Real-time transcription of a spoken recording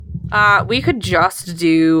We could just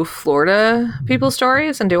do Florida people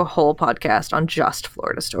stories and do a whole podcast on just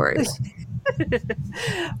Florida stories.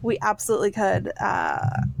 We absolutely could.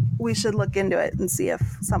 We should look into it and see if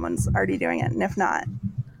someone's already doing it, and if not,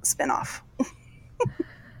 spin off.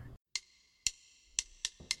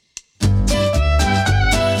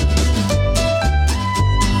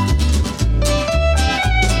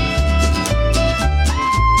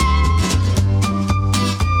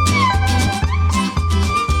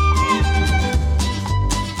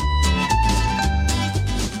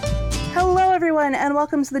 And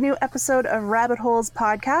welcome to the new episode of Rabbit Holes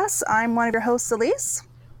Podcast. I'm one of your hosts, Elise.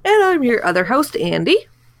 And I'm your other host, Andy.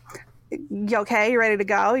 You okay? You ready to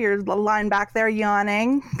go? You're lying back there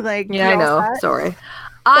yawning. Yeah, I know. Sorry.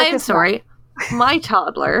 I'm sorry. My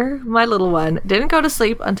toddler, my little one, didn't go to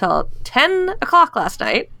sleep until 10 o'clock last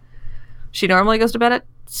night. She normally goes to bed at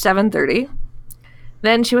 7:30.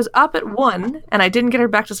 Then she was up at 1, and I didn't get her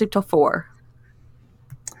back to sleep till 4.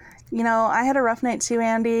 You know, I had a rough night too,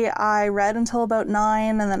 Andy. I read until about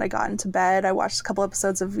 9, and then I got into bed. I watched a couple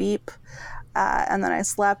episodes of Veep, and then I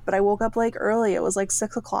slept, but I woke up early. It was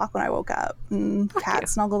 6 o'clock when I woke up, and Kat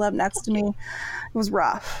snuggled up next to me. It was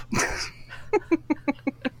rough.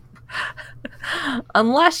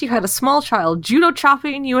 Unless you had a small child judo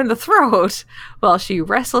chopping you in the throat while she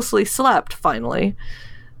restlessly slept, finally.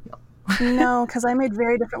 No, because I made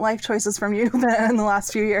very different life choices from you in the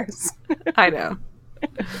last few years. I know.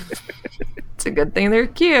 It's a good thing they're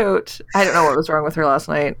cute. I don't know what was wrong with her last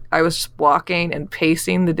night. I was just walking and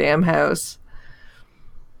pacing the damn house.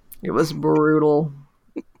 It was brutal.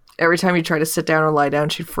 Every time you try to sit down or lie down,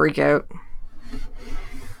 she'd freak out.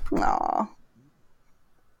 Aw.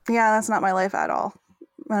 Yeah, that's not my life at all.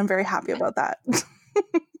 I'm very happy about that.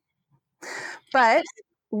 But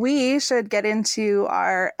we should get into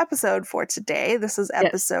our episode for today. This is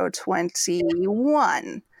episode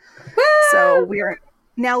 21. Woo! So we're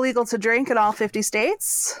now legal to drink in all 50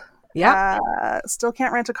 states. Yeah. Still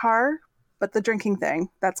can't rent a car, but the drinking thing,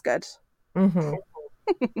 that's good. Mm-hmm.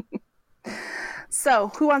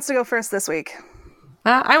 So who wants to go first this week?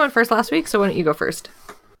 I went first last week, so why don't you go first?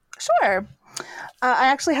 Sure. I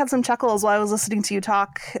actually had some chuckles while I was listening to you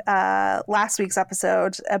talk last week's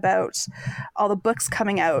episode about all the books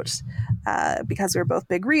coming out because we were both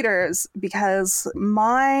big readers. Because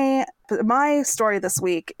my story this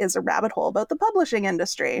week is a rabbit hole about the publishing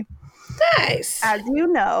industry. Nice. As you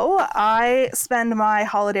know, I spend my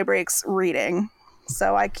holiday breaks reading.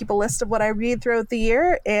 So I keep a list of what I read throughout the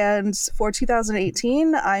year. And for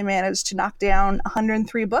 2018, I managed to knock down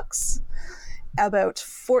 103 books. About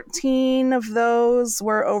 14 of those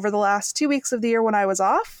were over the last 2 weeks of the year when I was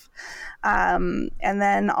off. And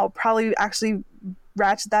then I'll probably actually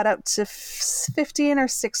ratchet that up to 15 or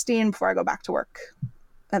 16 before I go back to work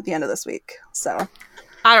at the end of this week. So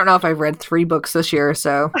I don't know if I've read 3 books this year,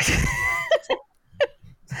 so.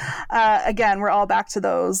 Again, we're all back to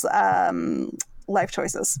those life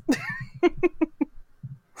choices.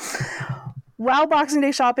 While Boxing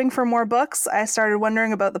Day shopping for more books, I started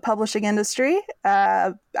wondering about the publishing industry.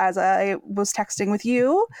 As I was texting with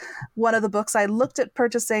you, one of the books I looked at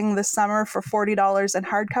purchasing this summer for $40 in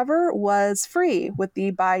hardcover was free with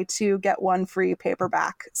the buy 2 get 1 free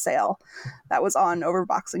paperback sale that was on over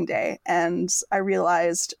Boxing Day. And I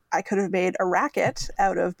realized I could have made a racket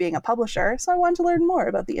out of being a publisher, so I wanted to learn more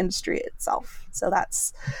about the industry itself. So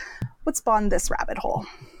that's what spawned this rabbit hole.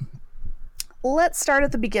 Let's start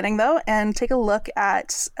at the beginning, though, and take a look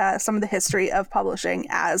at some of the history of publishing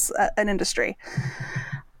as an industry.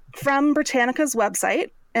 From Britannica's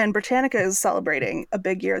website, and Britannica is celebrating a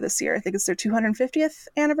big year this year. I think it's their 250th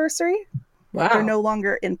anniversary. Wow. They're no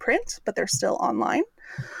longer in print, but they're still online.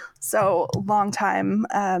 So, long-time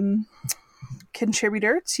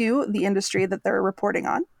contributor to the industry that they're reporting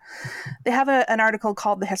on. They have an article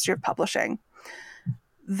called The History of Publishing.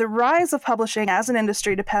 The rise of publishing as an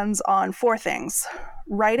industry depends on 4 things: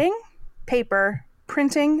 writing, paper,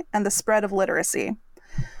 printing, and the spread of literacy.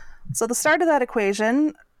 So the start of that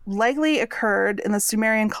equation likely occurred in the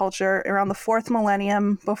Sumerian culture around the 4th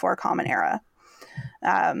millennium before Common Era.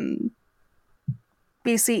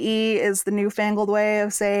 BCE is the newfangled way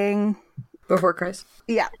of saying... Before Christ.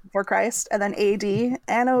 Yeah, before Christ. And then AD,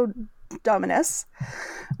 Anno Dominus,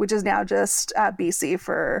 which is now just BC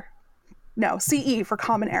for... No, CE for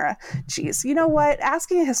Common Era. Jeez, you know what?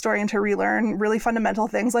 Asking a historian to relearn really fundamental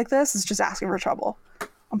things like this is just asking for trouble.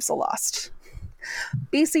 I'm so lost.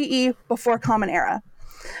 BCE, before Common Era.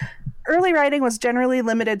 Early writing was generally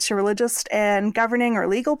limited to religious and governing or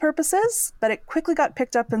legal purposes, but it quickly got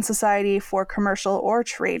picked up in society for commercial or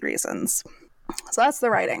trade reasons. So that's the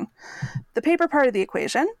writing. The paper part of the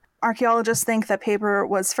equation. Archaeologists think that paper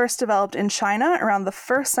was first developed in China around the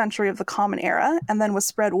 1st century of the Common Era and then was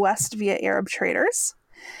spread west via Arab traders.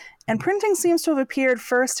 And printing seems to have appeared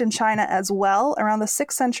first in China as well around the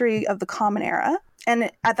 6th century of the Common Era.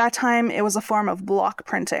 And at that time, it was a form of block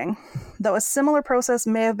printing, though a similar process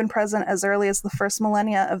may have been present as early as the first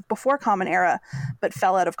millennia of before Common Era, but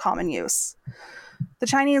fell out of common use. The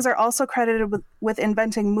Chinese are also credited with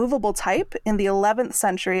inventing movable type in the 11th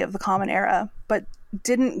century of the Common Era, but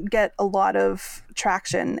didn't get a lot of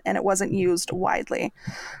traction and it wasn't used widely.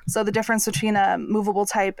 So the difference between a movable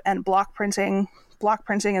type and block printing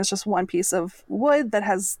is just one piece of wood that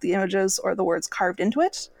has the images or the words carved into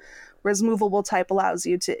it, whereas movable type allows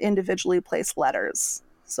you to individually place letters.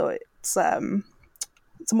 So it's a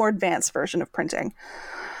more advanced version of printing.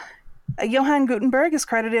 Johann Gutenberg is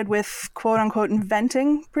credited with quote-unquote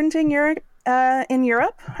inventing printing in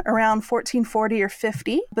Europe around 1440 or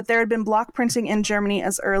 50, but there had been block printing in Germany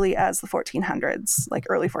as early as the 1400s, like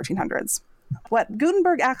early 1400s. What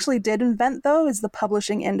Gutenberg actually did invent, though, is the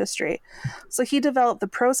publishing industry. So he developed the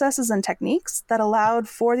processes and techniques that allowed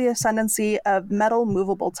for the ascendancy of metal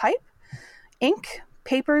movable type, ink,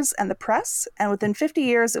 papers, and the press, and within 50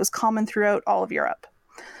 years, it was common throughout all of Europe.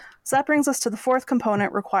 So that brings us to the fourth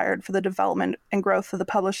component required for the development and growth of the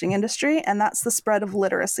publishing industry, and that's the spread of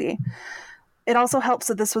literacy. It also helps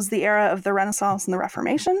that this was the era of the Renaissance and the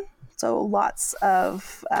Reformation, so lots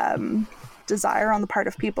of desire on the part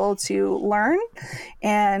of people to learn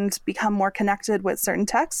and become more connected with certain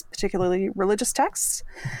texts, particularly religious texts.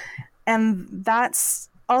 And that's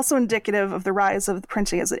also indicative of the rise of the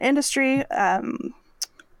printing as an industry.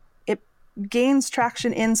 It gains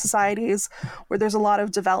traction in societies where there's a lot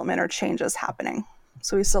of development or changes happening.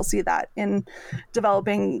 So we still see that in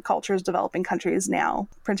developing cultures, developing countries now.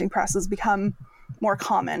 Printing presses become more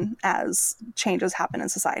common as changes happen in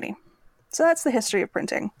society. So that's the history of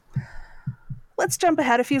printing. Let's jump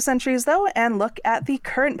ahead a few centuries, though, and look at the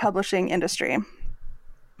current publishing industry.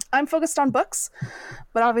 I'm focused on books,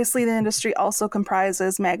 but obviously the industry also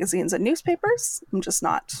comprises magazines and newspapers. I'm just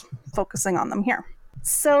not focusing on them here.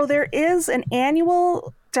 So there is an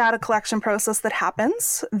annual data collection process that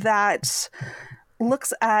happens that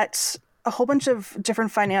looks at a whole bunch of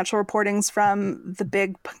different financial reportings from the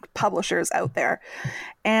big publishers out there.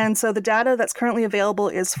 And so the data that's currently available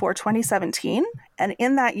is for 2017. And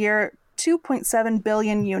in that year, 2.7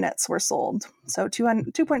 billion units were sold. So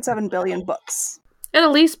 2.7 billion books. And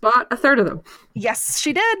Elise bought a third of them. Yes,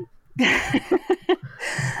 she did.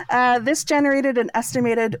 This generated an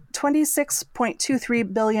estimated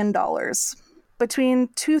 $26.23 billion. Between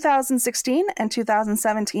 2016 and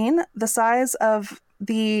 2017, the size of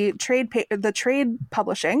the trade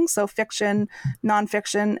publishing, so fiction,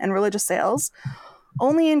 nonfiction, and religious sales,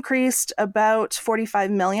 only increased about 45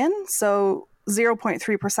 million, so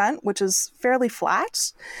 0.3%, which is fairly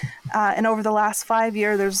flat. And over the last 5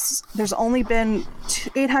 years, there's only been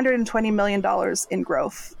 $820 million in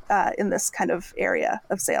growth in this kind of area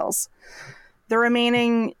of sales. The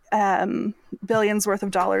remaining billions worth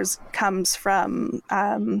of dollars comes from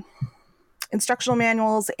instructional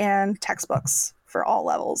manuals and textbooks for all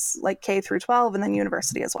levels, like K through 12 and then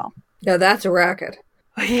university as well. Yeah, that's a racket.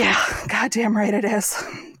 Yeah, goddamn right it is.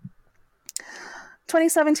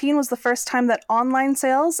 2017 was the first time that online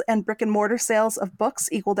sales and brick and mortar sales of books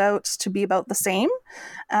equaled out to be about the same.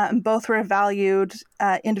 Both were valued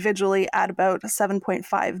individually at about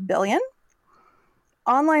 7.5 billion.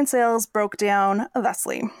 Online sales broke down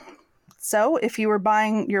thusly. So if you were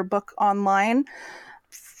buying your book online,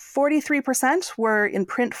 43% were in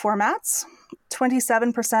print formats,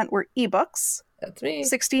 27% were ebooks. That's me.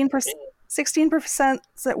 16%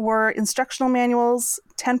 that were instructional manuals,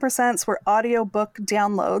 10% were audiobook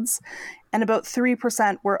downloads, and about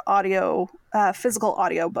 3% were physical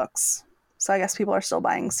audio books. So I guess people are still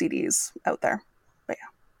buying CDs out there. But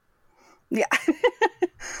yeah.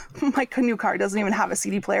 My new car doesn't even have a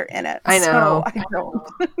CD player in it. I know. So I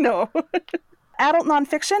don't know. Adult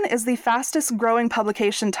nonfiction is the fastest growing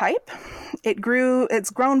publication type. It's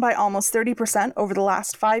grown by almost 30% over the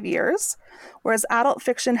last 5 years, whereas adult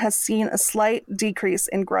fiction has seen a slight decrease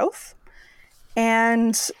in growth.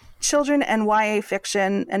 And children and YA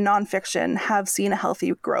fiction and nonfiction have seen a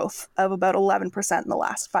healthy growth of about 11% in the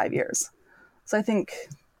last 5 years. So I think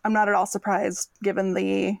I'm not at all surprised, given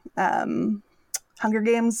the Hunger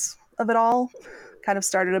Games of it all. Kind of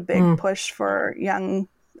started a big push for young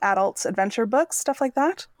adults adventure books, stuff like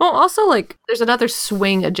that. Well, also, like, there's another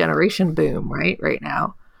swing a generation boom, right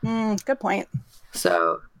now. Good point.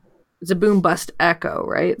 So it's a boom bust echo,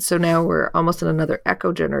 right? So now we're almost in another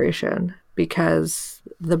echo generation. because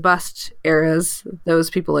the bust eras, those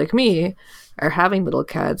people like me, are having little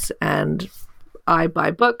kids, and I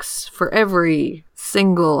buy books for every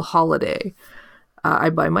single holiday.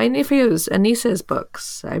 I buy my nephews and nieces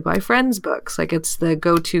books. I buy friends books. Like, it's the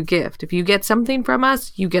go-to gift. If you get something from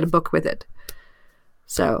us, you get a book with it.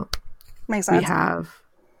 So makes sense. We have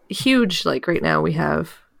huge, like right now we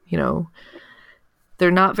have, you know,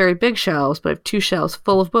 they're not very big shelves, but I have 2 shelves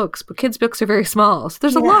full of books. But kids' books are very small. So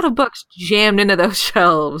there's a lot of books jammed into those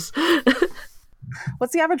shelves.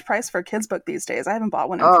 What's the average price for a kid's book these days? I haven't bought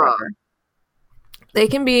one in forever. They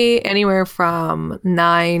can be anywhere from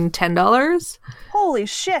 $9-10. Holy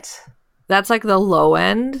shit. That's like the low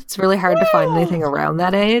end. It's really hard to find anything around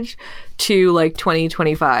that age, to like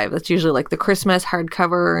 $20-25. That's usually like the Christmas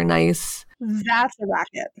hardcover, nice. That's a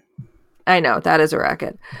racket. I know, that is a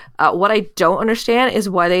racket. What I don't understand is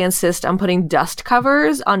why they insist on putting dust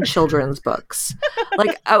covers on children's books.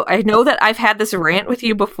 Like, I know that I've had this rant with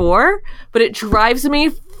you before, but it drives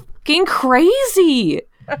me fucking crazy.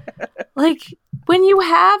 Like, when you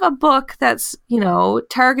have a book that's, you know,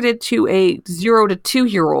 targeted to a 0 to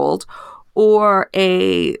 2-year-old or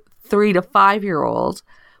a 3 to 5-year-old,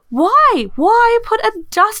 why put a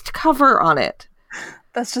dust cover on it?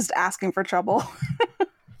 That's just asking for trouble.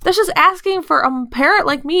 That's just asking for a parent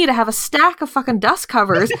like me to have a stack of fucking dust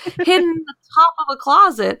covers hidden in the top of a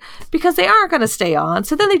closet, because they aren't going to stay on.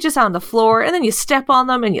 So then they just on the floor, and then you step on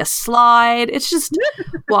them and you slide. It's just,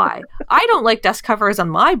 why? I don't like dust covers on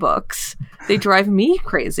my books. They drive me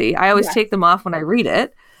crazy. I always take them off when I read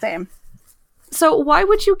it. Same. So why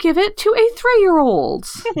would you give it to a 3-year-old?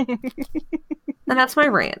 And that's my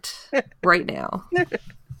rant right now.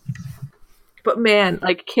 But man,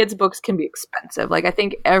 like, kids' books can be expensive. Like, I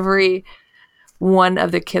think every one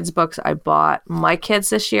of the kids' books I bought my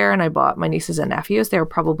kids this year, and I bought my nieces and nephews, they were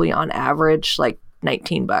probably on average like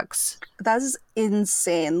 $19. That is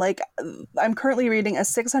insane. Like, I'm currently reading a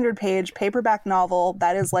 600-page paperback novel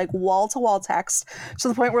that is like wall-to-wall text, to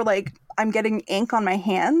the point where like I'm getting ink on my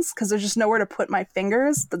hands because there's just nowhere to put my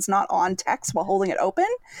fingers that's not on text while holding it open.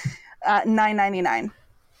 $9.99.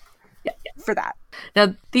 Yeah. For that.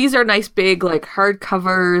 Now, these are nice big, like,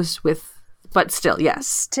 hardcovers with, but still, yes.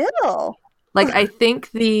 Still. Like, I think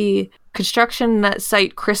the construction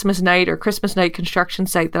site Christmas Night construction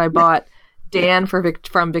site that I bought Dan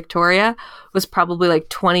from Victoria was probably like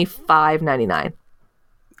 $25.99.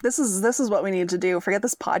 This is what we need to do. Forget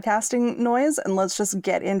this podcasting noise and let's just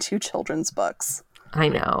get into children's books. I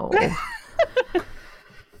know.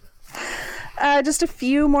 Just a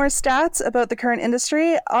few more stats about the current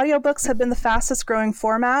industry. Audiobooks have been the fastest growing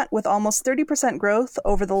format, with almost 30% growth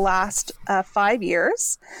over the last 5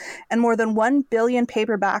 years. And more than 1 billion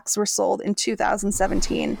paperbacks were sold in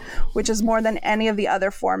 2017, which is more than any of the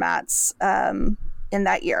other formats in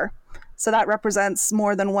that year. So that represents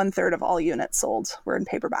more than 1/3 of all units sold were in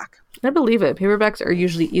paperback. I believe it. Paperbacks are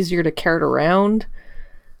usually easier to carry around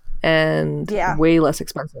and way less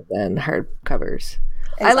expensive than hardcovers.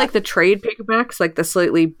 Exactly. I like the trade paperbacks, like the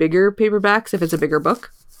slightly bigger paperbacks if it's a bigger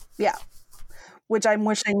book. Yeah. Which I'm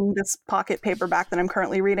wishing this pocket paperback that I'm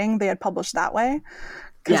currently reading, they had published that way.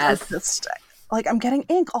 Yes. It's just, like, I'm getting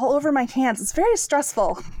ink all over my hands. It's very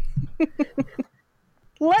stressful.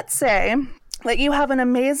 Let's say that you have an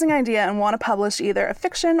amazing idea and want to publish either a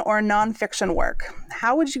fiction or a nonfiction work.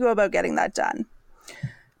 How would you go about getting that done?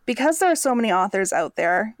 Because there are so many authors out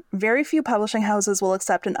there, very few publishing houses will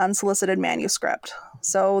accept an unsolicited manuscript.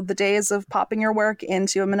 So the days of popping your work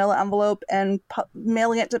into a manila envelope and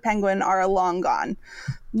mailing it to Penguin are long gone.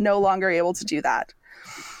 No longer able to do that.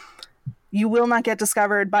 You will not get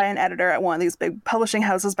discovered by an editor at one of these big publishing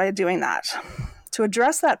houses by doing that. To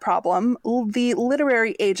address that problem, the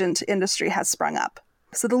literary agent industry has sprung up.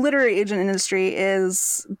 So the literary agent industry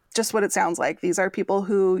is just what it sounds like. These are people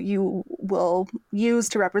who you will use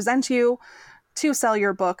to represent you, to sell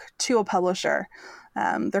your book to a publisher.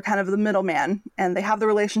 They're kind of the middleman, and they have the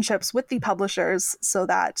relationships with the publishers so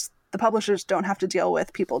that the publishers don't have to deal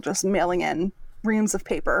with people just mailing in reams of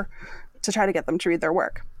paper to try to get them to read their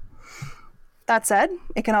work. That said,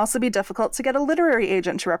 it can also be difficult to get a literary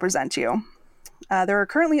agent to represent you. There are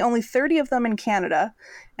currently only 30 of them in Canada,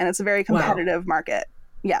 and it's a very competitive market.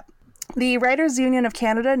 Yeah. The Writers' Union of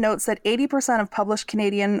Canada notes that 80% of published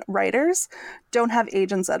Canadian writers don't have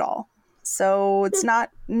agents at all. So it's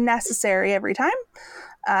not necessary every time,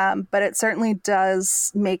 but it certainly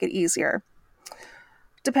does make it easier.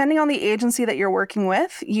 Depending on the agency that you're working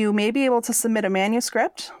with, you may be able to submit a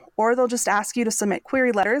manuscript, or they'll just ask you to submit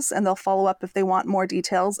query letters and they'll follow up if they want more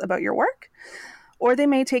details about your work. Or they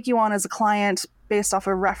may take you on as a client based off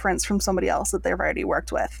a reference from somebody else that they've already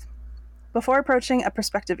worked with. Before approaching a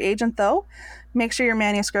prospective agent, though, make sure your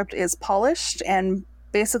manuscript is polished and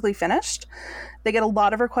basically finished. They get a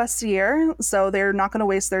lot of requests a year, so they're not going to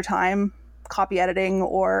waste their time copy editing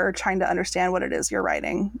or trying to understand what it is you're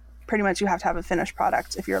writing. Pretty much you have to have a finished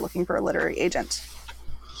product if you're looking for a literary agent.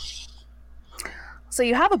 So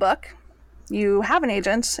you have a book, you have an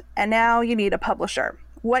agent, and now you need a publisher.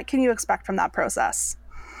 What can you expect from that process?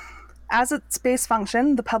 As its base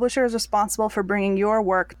function, the publisher is responsible for bringing your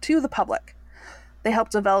work to the public. They help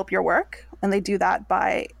develop your work, and they do that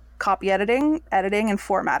by copy editing, and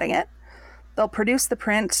formatting it. They'll produce the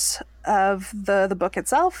print of the book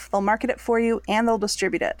itself, they'll market it for you, and they'll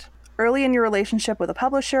distribute it. Early in your relationship with a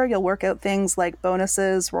publisher, you'll work out things like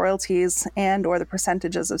bonuses, royalties, and or the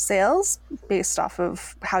percentages of sales based off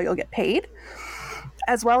of how you'll get paid,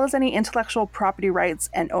 as well as any intellectual property rights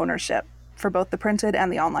and ownership for both the printed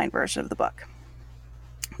and the online version of the book.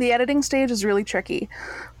 The editing stage is really tricky.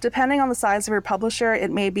 Depending on the size of your publisher, it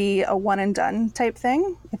may be a one and done type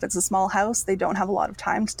thing. If it's a small house, they don't have a lot of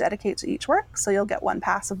time to dedicate to each work, so you'll get one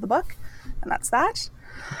pass of the book, and that's that.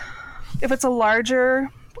 If it's a larger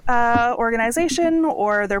organization,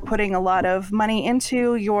 or they're putting a lot of money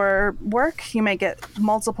into your work, you may get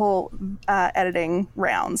multiple editing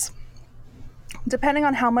rounds. Depending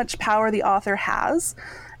on how much power the author has,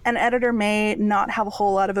 an editor may not have a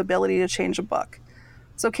whole lot of ability to change a book.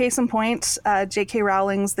 So case in point, J.K.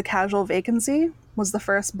 Rowling's The Casual Vacancy was the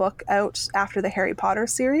first book out after the Harry Potter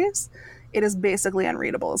series. It is basically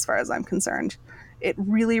unreadable as far as I'm concerned. It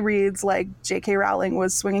really reads like J.K. Rowling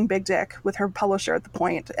was swinging big dick with her publisher at the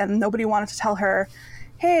point, and nobody wanted to tell her,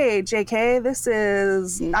 hey, J.K., this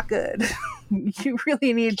is not good. You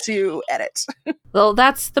really need to edit. Well,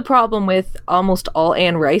 that's the problem with almost all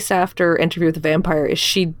Anne Rice after Interview with the Vampire, is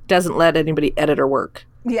she doesn't let anybody edit her work.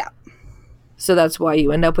 Yeah. So that's why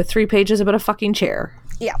you end up with 3 pages about a fucking chair.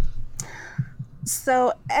 Yeah.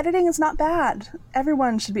 So editing is not bad.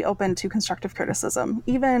 Everyone should be open to constructive criticism,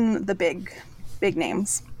 even the big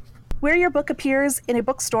names. Where your book appears in a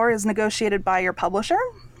bookstore is negotiated by your publisher.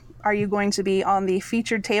 Are you going to be on the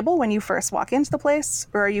featured table when you first walk into the place,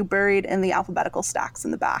 or are you buried in the alphabetical stacks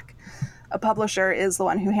in the back? A publisher is the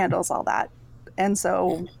one who handles all that. And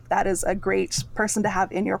so that is a great person to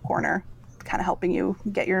have in your corner, kind of helping you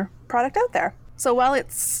get your product out there. So while it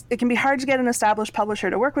can be hard to get an established publisher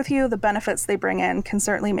to work with you, the benefits they bring in can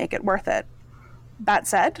certainly make it worth it. That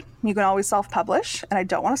said, you can always self-publish, and I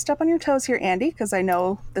don't want to step on your toes here, Andy, because I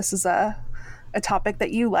know this is a topic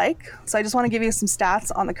that you like. So I just want to give you some stats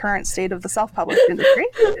on the current state of the self-published industry.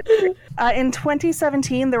 In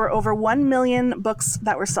 2017, there were over 1 million books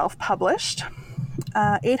that were self-published.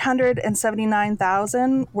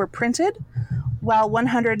 879,000 were printed, while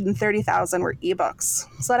 130,000 were ebooks.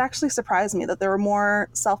 So that actually surprised me that there were more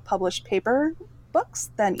self-published paper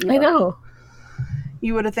books than ebooks. I know.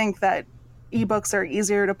 You would have think that ebooks are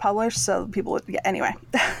easier to publish, so people would get... Anyway,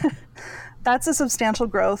 that's a substantial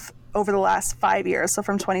growth over the last 5 years, so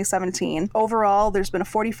from 2017. Overall, there's been a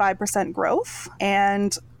 45% growth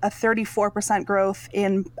and a 34% growth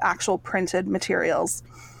in actual printed materials.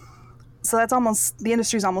 So that's almost... the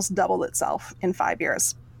industry's almost doubled itself in 5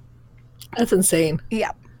 years. That's insane.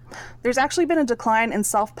 Yeah. There's actually been a decline in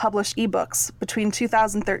self-published ebooks between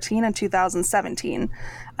 2013 and 2017.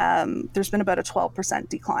 There's been about a 12%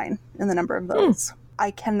 decline in the number of those.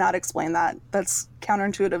 I cannot explain that. That's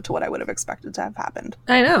counterintuitive to what I would have expected to have happened.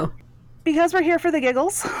 I know. Because we're here for the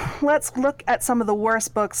giggles, let's look at some of the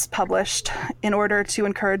worst books published in order to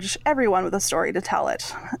encourage everyone with a story to tell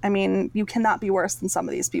it. I mean, you cannot be worse than some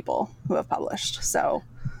of these people who have published, so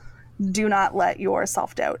do not let your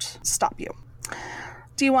self-doubt stop you.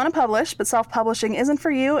 Do you want to publish, but self-publishing isn't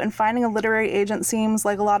for you and finding a literary agent seems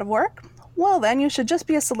like a lot of work? Well, then you should just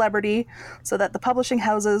be a celebrity so that the publishing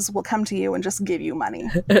houses will come to you and just give you money.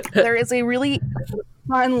 There is a really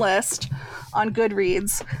fun list on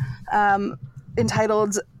Goodreads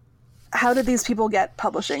entitled, How Did These People Get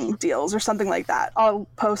Publishing Deals? Or something like that. I'll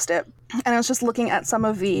post it. And I was just looking at some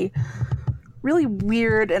of the really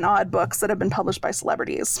weird and odd books that have been published by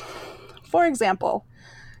celebrities. For example,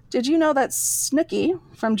 did you know that Snooki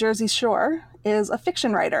from Jersey Shore is a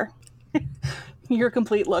fiction writer? Your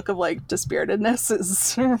complete look of like dispiritedness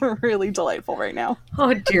is really delightful right now.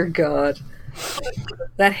 Oh dear God.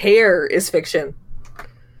 That hair is fiction.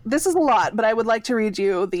 This is a lot, but I would like to read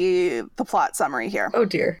you the plot summary here. Oh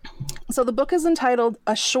dear. So the book is entitled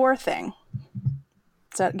A Shore Thing.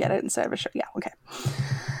 Does that get it instead of a shore? Yeah, okay.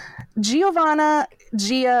 Giovanna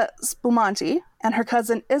Gia Spumanti and her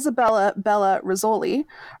cousin Isabella Bella Rizzoli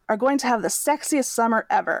are going to have the sexiest summer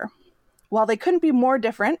ever. While they couldn't be more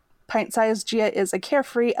different, Pint-sized Gia is a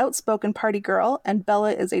carefree, outspoken party girl, and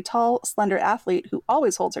Bella is a tall, slender athlete who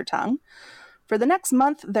always holds her tongue. For the next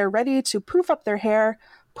month, they're ready to poof up their hair,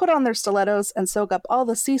 put on their stilettos, and soak up all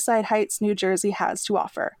the seaside heights New Jersey has to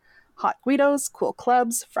offer. Hot Guidos, cool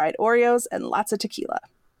clubs, fried Oreos, and lots of tequila.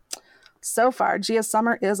 So far, Gia's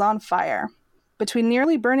summer is on fire. Between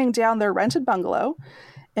nearly burning down their rented bungalow,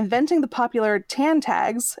 inventing the popular tan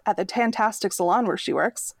tags at the Tantastic salon where she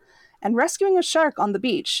works, and rescuing a shark on the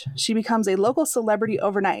beach, she becomes a local celebrity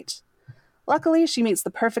overnight. Luckily, she meets the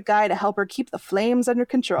perfect guy to help her keep the flames under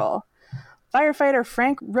control. Firefighter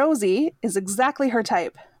Frank Rosie is exactly her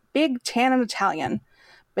type. Big, tan, and Italian.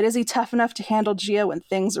 But is he tough enough to handle Gia when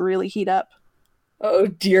things really heat up? Oh,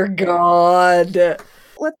 dear God.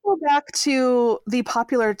 Let's go back to the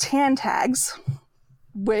popular tan tags,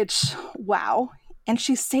 which, wow. And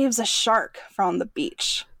she saves a shark from the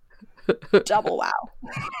beach. Double wow.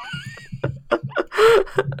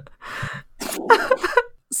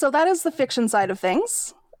 So that is the fiction side of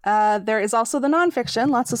things. There is also the nonfiction.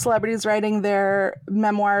 Lots of celebrities writing their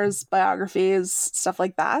memoirs, biographies, stuff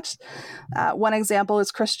like that. One example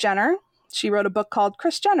is Kris Jenner. She wrote a book called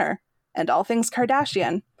Kris Jenner and All Things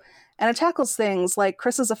Kardashian. And it tackles things like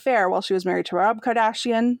Kris's affair while she was married to Rob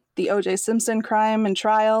Kardashian, the O.J. Simpson crime and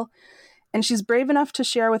trial. And she's brave enough to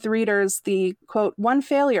share with readers the, quote, one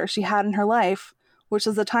failure she had in her life, which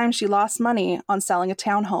is the time she lost money on selling a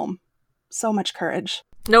townhome. So much courage.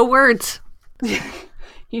 No words.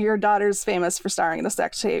 Your daughter's famous for starring in a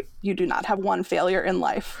sex tape. You do not have one failure in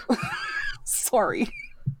life. Sorry.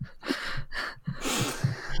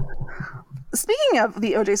 Speaking of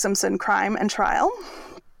the O.J. Simpson crime and trial,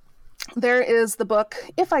 there is the book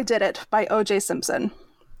If I Did It by O.J. Simpson.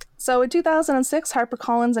 So in 2006,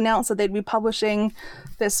 HarperCollins announced that they'd be publishing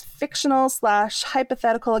this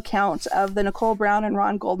fictional/hypothetical account of the Nicole Brown and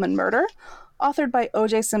Ron Goldman murder, authored by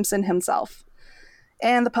O.J. Simpson himself.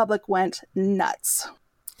 And the public went nuts.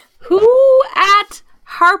 Who at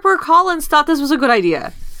HarperCollins thought this was a good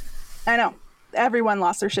idea? I know. Everyone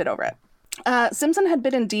lost their shit over it. Simpson had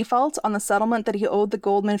been in default on the settlement that he owed the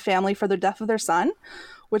Goldman family for the death of their son,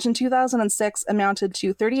 which in 2006 amounted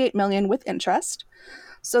to $38 million with interest.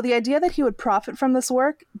 So the idea that he would profit from this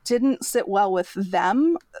work didn't sit well with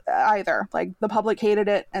them either. Like, the public hated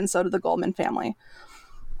it, and so did the Goldman family.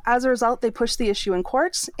 As a result, they pushed the issue in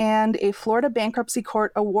court, and a Florida bankruptcy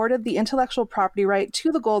court awarded the intellectual property right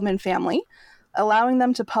to the Goldman family, allowing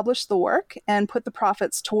them to publish the work and put the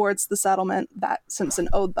profits towards the settlement that Simpson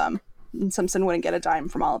owed them. And Simpson wouldn't get a dime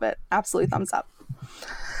from all of it. Absolutely thumbs up.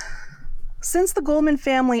 Since the Goldman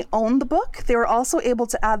family owned the book, they were also able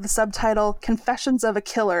to add the subtitle Confessions of a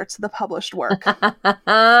Killer to the published work.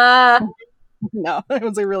 No, it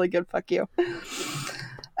was a really good fuck you.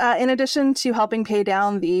 In addition to helping pay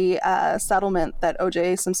down the settlement that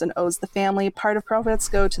O.J. Simpson owes the family, part of profits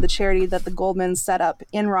go to the charity that the Goldmans set up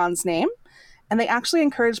in Ron's name. And they actually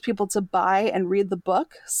encourage people to buy and read the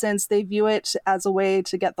book since they view it as a way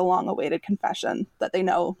to get the long-awaited confession that they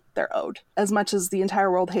know they're owed. As much as the entire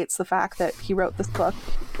world hates the fact that he wrote this book,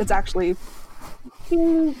 it's actually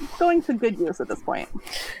going to good use at this point.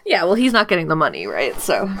 Yeah, well, he's not getting the money, right?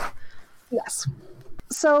 So, yes.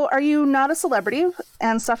 So are you not a celebrity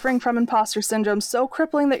and suffering from imposter syndrome so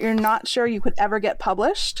crippling that you're not sure you could ever get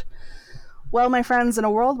published? Well, my friends, in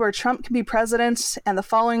a world where Trump can be president and the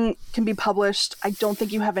following can be published, I don't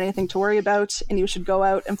think you have anything to worry about, and you should go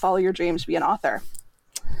out and follow your dreams to be an author.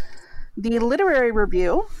 The Literary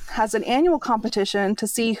Review has an annual competition to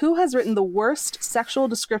see who has written the worst sexual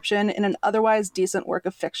description in an otherwise decent work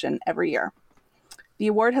of fiction every year. The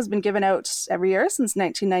award has been given out every year since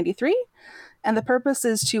 1993, and the purpose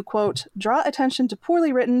is to, quote, draw attention to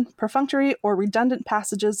poorly written, perfunctory, or redundant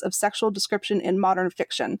passages of sexual description in modern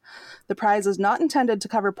fiction. The prize is not intended to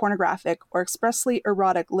cover pornographic or expressly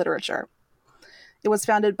erotic literature. It was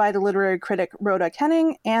founded by the literary critic Rhoda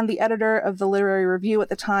Kenning and the editor of the Literary Review at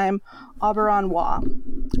the time, Auberon Waugh.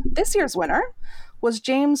 This year's winner was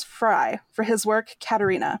James Fry for his work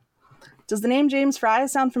Katerina. Does the name James Fry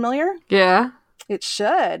sound familiar? yeah. It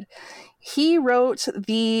should. He wrote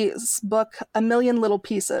the book A Million Little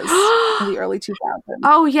Pieces in the early 2000s.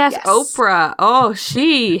 Oh, yes, Oprah. Oh,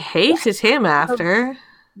 she hated him after.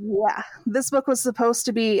 Yeah. This book was supposed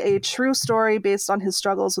to be a true story based on his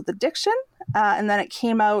struggles with addiction, and then it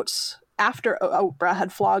came out after Oprah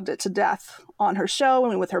had flogged it to death on her show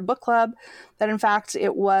and with her book club, that in fact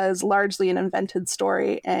it was largely an invented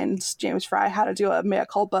story, and James Fry had to do a mea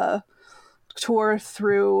culpa tour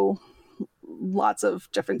through lots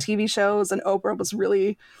of different TV shows, and Oprah was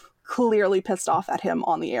really clearly pissed off at him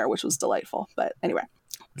on the air, which was delightful. But anyway,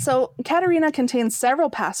 so Katerina contains several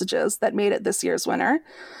passages that made it this year's winner.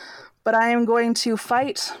 but I am going to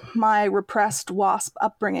fight my repressed WASP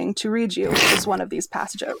upbringing to read you just one of these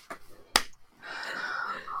passages.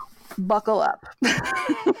 Buckle up.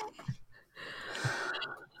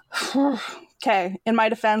 Okay, in my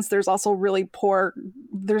defense, there's also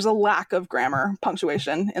there's a lack of grammar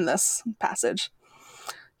punctuation in this passage.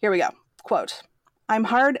 Here we go. Quote, I'm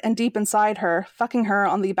hard and deep inside her, fucking her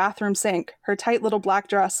on the bathroom sink, her tight little black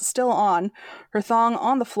dress still on, her thong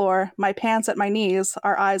on the floor, my pants at my knees,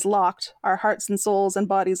 our eyes locked, our hearts and souls and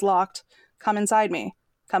bodies locked. Come inside me.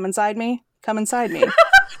 Come inside me. Come inside me.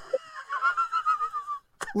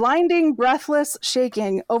 Blinding, breathless,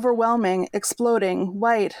 shaking, overwhelming, exploding,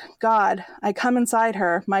 white, God, I come inside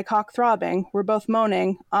her, my cock throbbing, we're both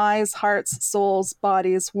moaning, eyes, hearts, souls,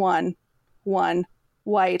 bodies, one,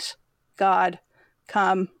 white, God,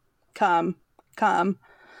 come, come, come.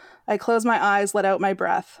 I close my eyes, let out my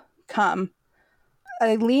breath, come.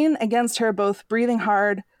 I lean against her, both breathing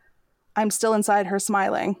hard, I'm still inside her,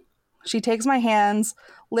 smiling. She takes my hands,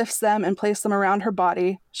 lifts them and places them around her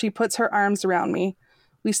body, she puts her arms around me.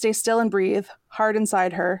 We stay still and breathe, hard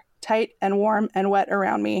inside her, tight and warm and wet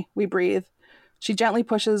around me. We breathe. She gently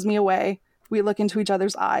pushes me away. We look into each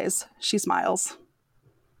other's eyes. She smiles.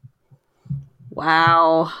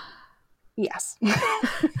 Wow. Yes.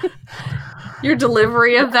 Your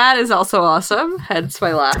delivery of that is also awesome. Hence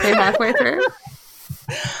my laughing halfway through.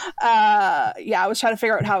 Yeah, I was trying to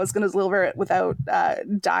figure out how I was going to deliver it without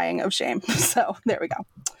dying of shame. So there we go.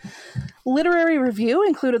 Literary Review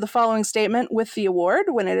included the following statement with the award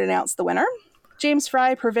when it announced the winner. James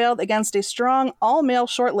Fry prevailed against a strong all-male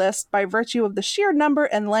shortlist by virtue of the sheer number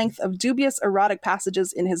and length of dubious erotic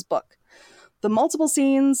passages in his book. The multiple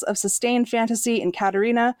scenes of sustained fantasy in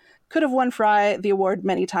Katerina could have won Fry the award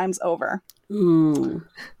many times over. Ooh.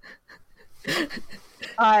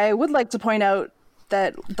 I would like to point out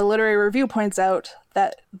that the Literary Review points out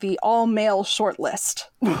that the all-male shortlist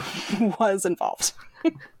was involved.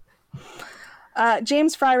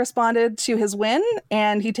 James Fry responded to his win,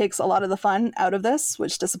 and he takes a lot of the fun out of this,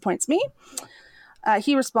 which disappoints me.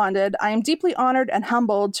 He responded, I am deeply honored and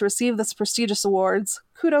humbled to receive this prestigious awards.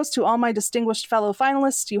 Kudos to all my distinguished fellow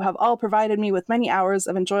finalists. You have all provided me with many hours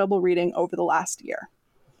of enjoyable reading over the last year.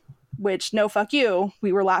 Which, no fuck you,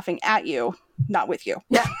 we were laughing at you, not with you.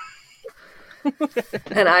 Yeah.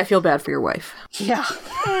 And I feel bad for your wife. Yeah.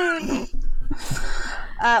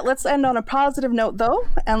 Let's end on a positive note, though,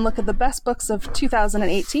 and look at the best books of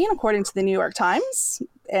 2018, according to the New York Times.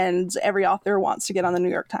 And every author wants to get on the New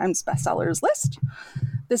York Times bestsellers list.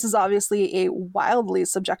 This is obviously a wildly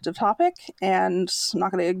subjective topic, and I'm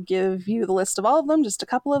not going to give you the list of all of them, just a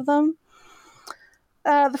couple of them.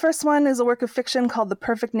 The first one is a work of fiction called The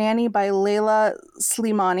Perfect Nanny by Leila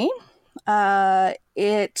Slimani.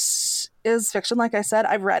 It is fiction, like I said.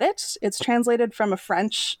 I've read it. It's translated from a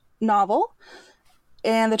French novel.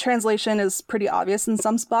 And the translation is pretty obvious in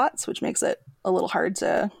some spots, which makes it a little hard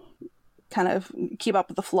to kind of keep up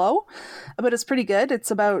with the flow. But it's pretty good. It's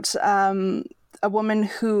about a woman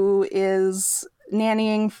who is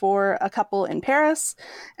nannying for a couple in Paris,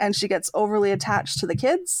 and she gets overly attached to the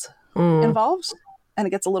kids involved, and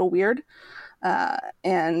it gets a little weird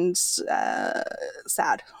and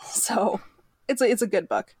sad. So it's a good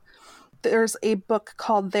book. There's a book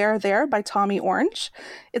called There, There by Tommy Orange.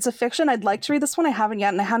 It's a fiction. I'd like to read this one. I haven't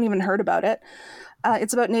yet, and I hadn't even heard about it.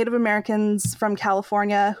 It's about Native Americans from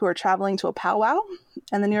California who are traveling to a powwow,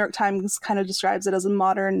 and the New York Times kind of describes it as a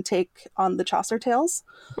modern take on the Chaucer tales.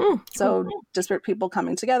 So disparate people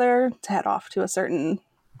coming together to head off to a certain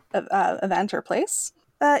event or place.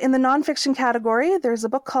 In the nonfiction category, there's a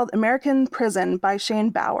book called American Prison by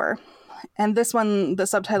Shane Bauer. And this one, the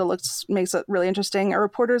subtitle makes it really interesting. A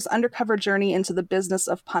reporter's undercover journey into the business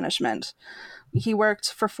of punishment. He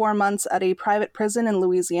worked for 4 months at a private prison in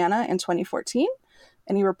Louisiana in 2014,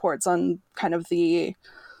 and he reports on kind of the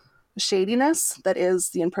shadiness that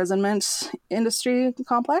is the imprisonment industry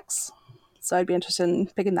complex. So I'd be interested in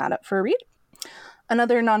picking that up for a read.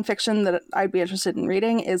 Another nonfiction that I'd be interested in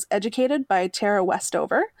reading is Educated by Tara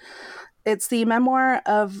Westover. It's the memoir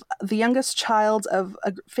of the youngest child of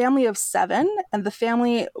a family of 7, and the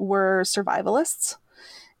family were survivalists.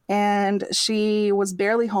 And she was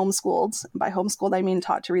barely homeschooled. By homeschooled, I mean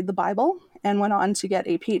taught to read the Bible, and went on to get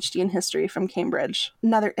a PhD in history from Cambridge.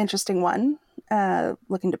 Another interesting one,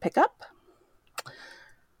 looking to pick up.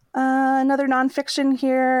 Another nonfiction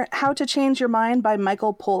here, How to Change Your Mind by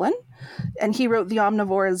Michael Pollan. And he wrote The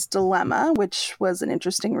Omnivore's Dilemma, which was an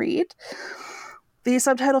interesting read. The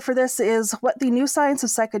subtitle for this is What the New Science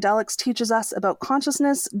of Psychedelics Teaches Us About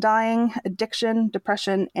Consciousness, Dying, Addiction,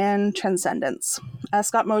 Depression, and Transcendence.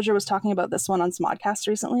 Scott Mosier was talking about this one on Smodcast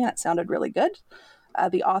recently, and it sounded really good.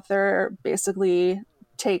 The author basically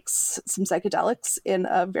takes some psychedelics in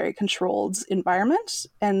a very controlled environment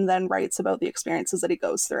and then writes about the experiences that he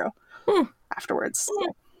goes through afterwards.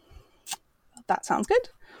 So that sounds good.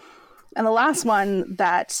 And the last one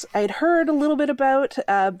that I'd heard a little bit about,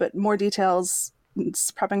 but more details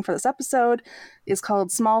prepping for this episode, is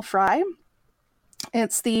called Small Fry.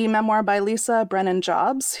 It's the memoir by Lisa Brennan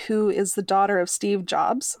Jobs, who is the daughter of Steve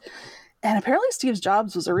Jobs. And apparently Steve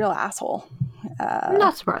Jobs was a real asshole.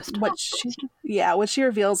 Not surprised. What she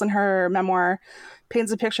reveals in her memoir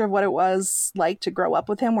paints a picture of what it was like to grow up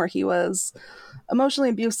with him, where he was emotionally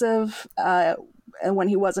abusive and when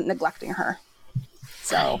he wasn't neglecting her.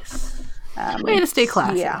 So, way to stay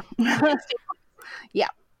classy. Yeah. Yeah.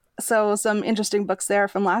 So some interesting books there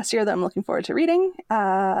from last year that I'm looking forward to reading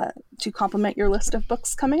to complement your list of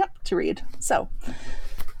books coming up to read. So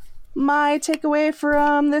my takeaway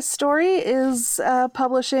from this story is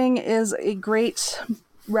publishing is a great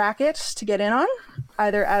racket to get in on,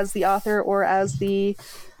 either as the author or as the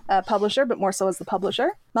publisher, but more so as the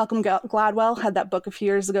publisher. Malcolm Gladwell had that book a few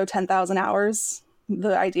years ago, 10,000 Hours.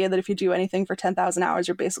 The idea that if you do anything for 10,000 hours,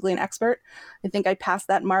 you're basically an expert. I think I passed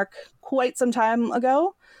that mark quite some time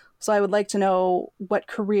ago. So I would like to know what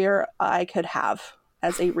career I could have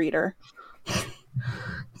as a reader,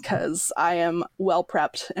 because I am well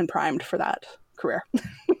prepped and primed for that career.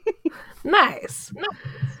 Nice.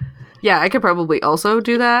 Yeah, I could probably also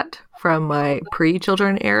do that from my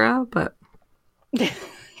pre-children era, but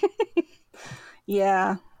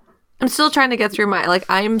yeah. I'm still trying to get through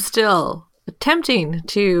I'm still attempting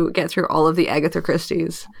to get through all of the Agatha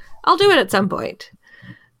Christie's. I'll do it at some point.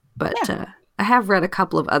 But I have read a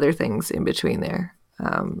couple of other things in between there.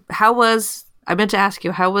 I meant to ask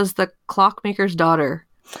you, how was The Clockmaker's Daughter?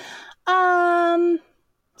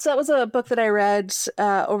 So that was a book that I read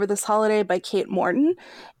over this holiday by Kate Morton.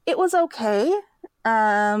 It was okay.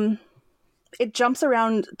 It jumps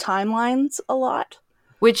around timelines a lot.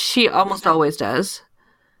 Which she almost always does.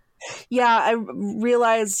 Yeah, I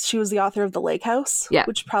realized she was the author of The Lake House,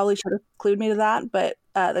 which probably should have clued me to that. But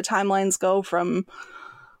the timelines go from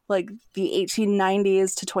like the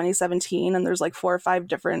 1890s to 2017, and there's like 4 or 5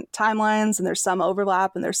 different timelines, and there's some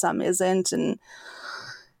overlap and there's some isn't. And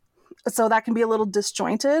so that can be a little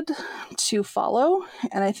disjointed to follow.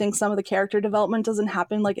 And I think some of the character development doesn't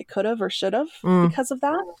happen like it could have or should have because of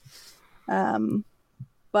that.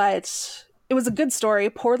 But it was a good story,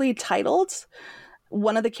 poorly titled.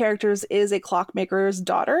 One of the characters is a clockmaker's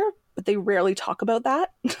daughter, but they rarely talk about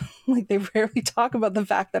that. They rarely talk about the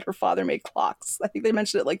fact that her father made clocks. I think they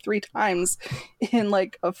mentioned it like 3 times in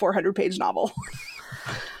like a 400-page novel.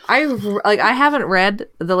 I haven't read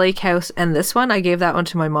The Lake House and this one. I gave that one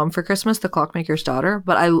to my mom for Christmas, The Clockmaker's Daughter.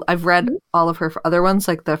 But I've read all of her other ones,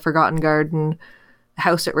 like The Forgotten Garden,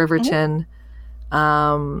 House at Riverton.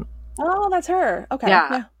 Oh, that's her. Okay.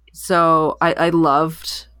 Yeah. So I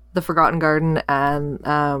loved The Forgotten Garden and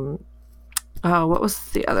what was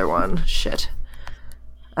the other one? Shit.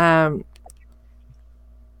 I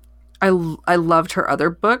loved her other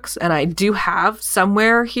books, and I do have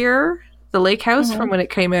somewhere here The Lake House from when it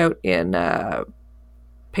came out in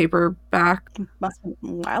paperback. Must have been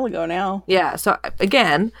a while ago now. Yeah, so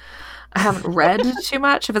again, I haven't read too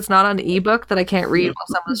much. If it's not on ebook that I can't read while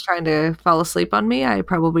someone's trying to fall asleep on me, I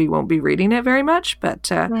probably won't be reading it very much,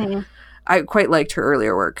 but I quite liked her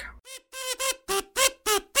earlier work.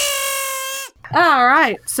 All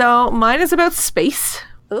right, so mine is about space.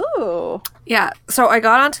 Ooh. Yeah, so I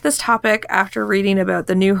got onto this topic after reading about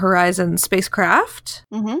the New Horizons spacecraft,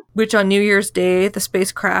 which on New Year's Day, the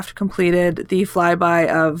spacecraft completed the flyby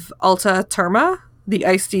of Alta Terma, the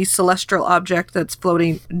icy celestial object that's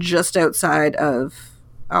floating just outside of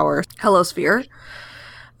our heliosphere.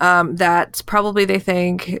 That probably, they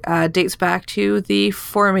think, dates back to the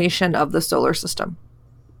formation of the solar system.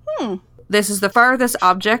 This is the farthest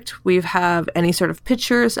object we have any sort of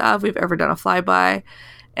pictures of we've ever done a flyby.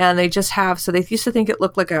 And they just have, so they used to think it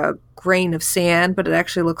looked like a grain of sand, but it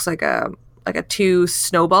actually looks like a 2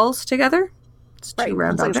 snowballs together. It's 2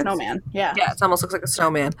 round objects. Like a snowman. Yeah. Yeah, it almost looks like a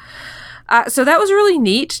snowman. So that was really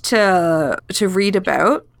neat to read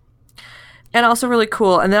about, and also really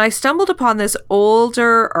cool. And then I stumbled upon this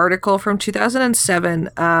older article from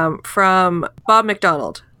 2007 from Bob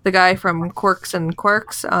McDonald, the guy from Quirks and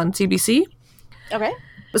Quarks on CBC. Okay.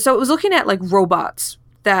 So it was looking at like robots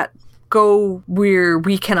that go where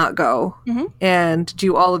we cannot go and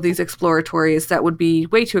do all of these exploratories that would be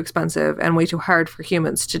way too expensive and way too hard for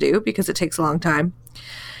humans to do because it takes a long time.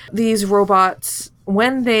 These robots,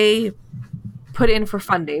 when they put in for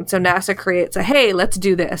funding, so NASA creates a, hey, let's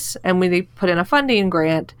do this. And when they put in a funding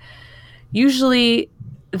grant, usually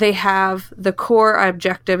they have the core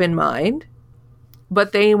objective in mind,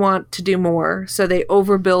 but they want to do more. So they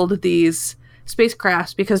overbuild these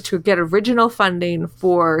spacecrafts because to get original funding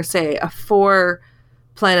for, say, a 4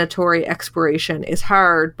 planetary exploration is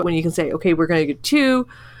hard. But when you can say, okay, we're going to do 2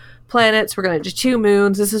 planets, we're going to do 2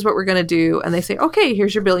 moons, this is what we're going to do. And they say, okay,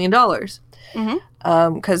 here's your $1 billion.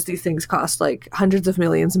 Because these things cost like hundreds of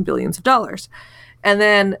millions and billions of dollars. And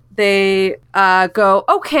then they go,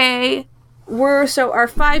 okay, so our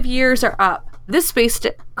 5 years are up. This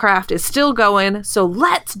spacecraft is still going, so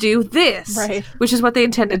let's do this, right? Which is what they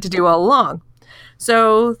intended to do all along.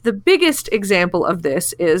 So the biggest example of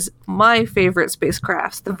this is my favorite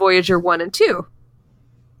spacecrafts, the Voyager 1 and 2.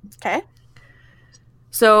 Okay.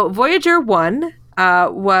 So Voyager 1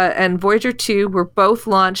 and Voyager 2 were both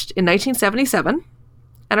launched in 1977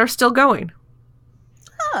 and are still going.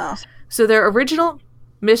 Oh. So their original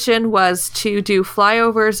mission was to do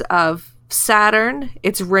flyovers of Saturn,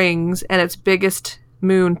 its rings, and its biggest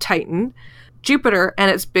moon, Titan, Jupiter, and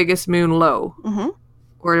its biggest moon, Io. Mm-hmm.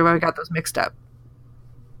 Or do I got those mixed up?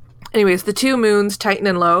 Anyways, the 2 moons, Titan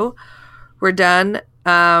and Io, were done,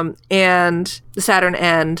 and Saturn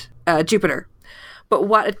and Jupiter. But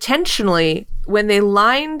what intentionally, when they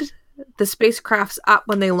lined the spacecrafts up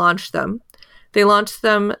when they launched them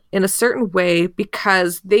in a certain way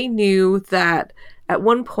because they knew that at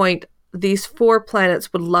one point these 4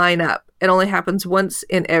 planets would line up. It only happens once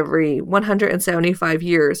in every 175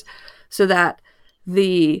 years, so that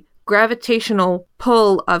the gravitational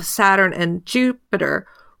pull of Saturn and Jupiter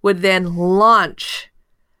would then launch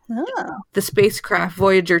the spacecraft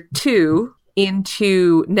Voyager 2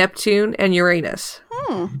 into Neptune and Uranus.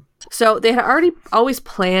 So they had always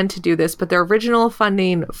planned to do this, but their original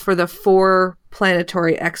funding for the 4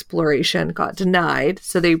 planetary exploration got denied,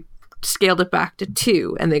 so they scaled it back to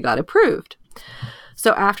 2, and they got approved.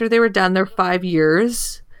 So after they were done their 5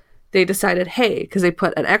 years, they decided, hey, because they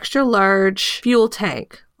put an extra large fuel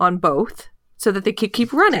tank on both so that they could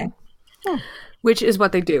keep running. Which is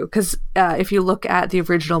what they do. Because if you look at the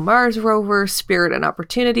original Mars rover, Spirit and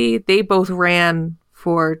Opportunity, they both ran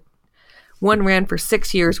for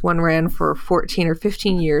 6 years, one ran for 14 or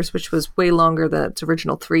 15 years, which was way longer than its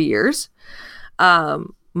original 3 years.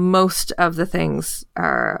 Most of the things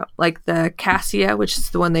are like the Cassia, which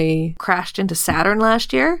is the one they crashed into Saturn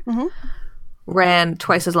last year, ran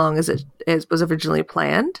twice as long as it was originally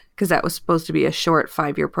planned, because that was supposed to be a short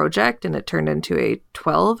 5-year project, and it turned into a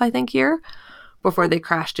 12, I think, year before they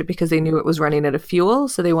crashed it because they knew it was running out of fuel.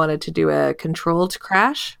 So they wanted to do a controlled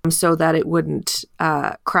crash so that it wouldn't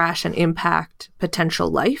crash and impact potential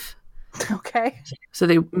life. Okay. So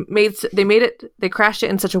they crashed it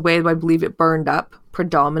in such a way that I believe it burned up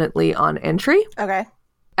predominantly on entry. Okay.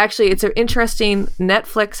 Actually, it's interesting.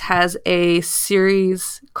 Netflix has a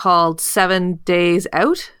series called 7 Days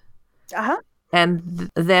Out. And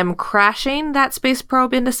them crashing that space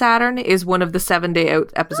probe into Saturn is one of the 7 Day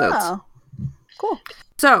Out episodes. Oh, cool.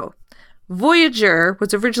 So Voyager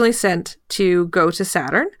was originally sent to go to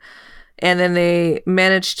Saturn, and then they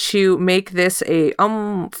managed to make this a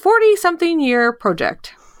 40-something year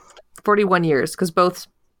project. 41 years, because both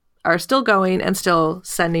are still going and still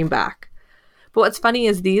sending back. But what's funny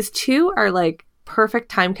is these 2 are like perfect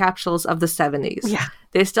time capsules of the 70s. Yeah.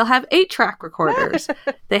 They still have 8-track recorders.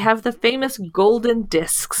 They have the famous golden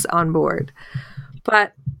discs on board.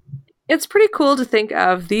 But it's pretty cool to think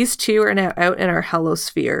of these 2 are now out in our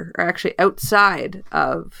halosphere, or actually outside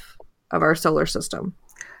of our solar system.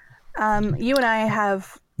 You and I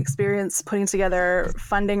have experience putting together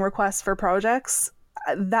funding requests for projects.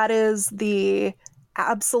 That is the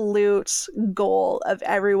absolute goal of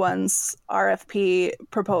everyone's RFP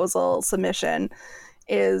proposal submission.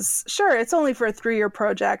 Is sure, it's only for a 3-year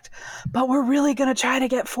project, but we're really going to try to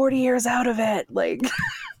get 40 years out of it. Like,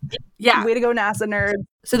 yeah. Way to go, NASA nerds.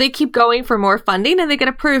 So they keep going for more funding, and they get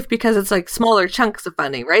approved because it's like smaller chunks of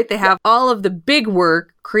funding, right? They have all of the big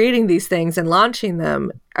work creating these things and launching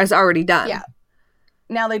them is already done. Yeah.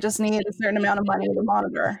 Now they just need a certain amount of money to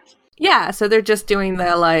monitor. Yeah. So they're just doing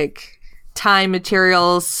the like time,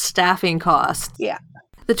 materials, staffing costs. Yeah.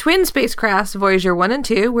 The twin spacecrafts, Voyager 1 and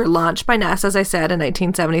 2, were launched by NASA, as I said, in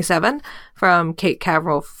 1977 from Cape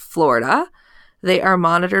Canaveral, Florida. They are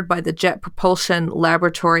monitored by the Jet Propulsion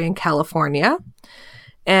Laboratory in California.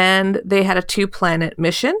 And they had a 2-planet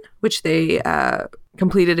mission, which they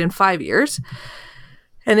completed in 5 years.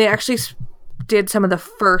 And they actually did some of the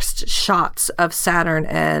first shots of Saturn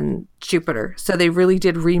and Jupiter. So they really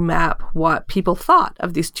did remap what people thought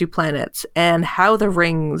of these 2 planets and how the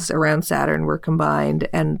rings around Saturn were combined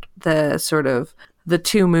and the sort of the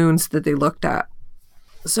 2 moons that they looked at.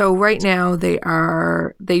 So right now they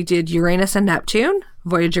did Uranus and Neptune.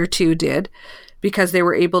 Voyager 2 did, because they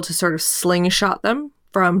were able to sort of slingshot them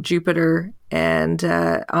from Jupiter and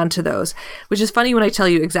onto those, which is funny when I tell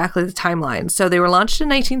you exactly the timeline. So they were launched in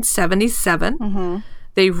 1977. Mm-hmm.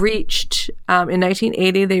 They reached, in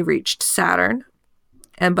 1980, they reached Saturn,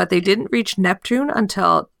 but they didn't reach Neptune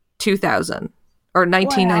until 2000 or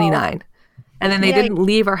 1999. Wow. And then they didn't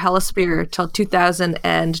leave our helisphere till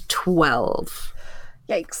 2012.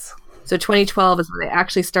 Yikes. So 2012 is when they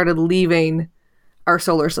actually started leaving our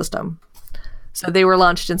solar system. So they were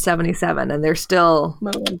launched in 77 and they're still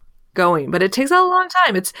going, but it takes a long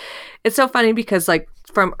time. It's so funny because like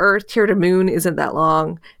from Earth here to Moon isn't that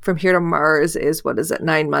long. From here to Mars is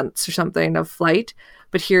 9 months or something of flight.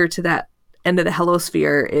 But here to that end of the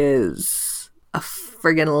helisphere is a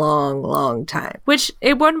friggin' long time, which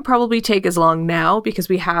it wouldn't probably take as long now because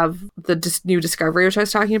we have the new discovery, which I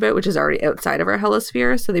was talking about, which is already outside of our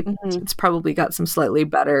helisphere. So it's probably got some slightly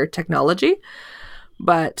better technology.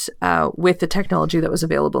 But with the technology that was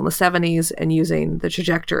available in the 70s and using the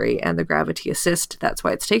trajectory and the gravity assist, that's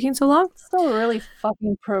why it's taking so long. It's still really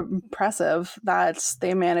fucking impressive that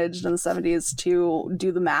they managed in the 70s to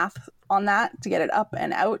do the math on that, to get it up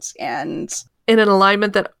and out and... in an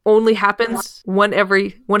alignment that only happens one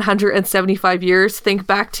every 175 years. Think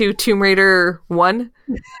back to Tomb Raider 1,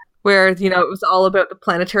 where, it was all about the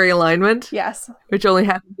planetary alignment. Yes. Which only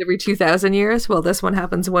happens every 2,000 years. Well, this one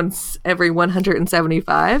happens once every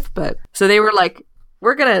 175. But so they were like,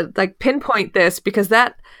 we're going to like pinpoint this because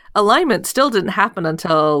that alignment still didn't happen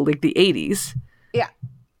until like the 80s. Yeah.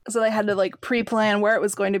 So they had to like pre-plan where it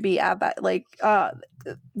was going to be at that, like,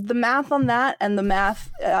 the math on that and the math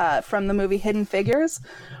from the movie Hidden Figures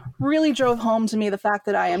really drove home to me the fact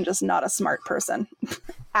that I am just not a smart person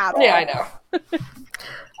at all. Yeah, I know.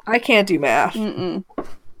 I can't do math. Mm-mm.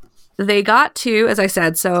 They got to, as I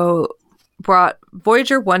said, brought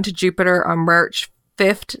Voyager 1 to Jupiter on March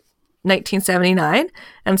 5th, 1979,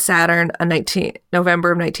 and Saturn on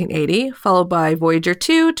November of 1980, followed by Voyager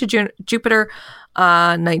 2 to Jupiter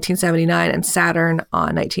on 1979 and Saturn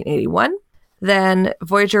on 1981. Then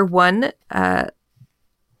Voyager 1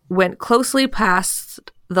 went closely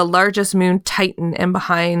past the largest moon, Titan, and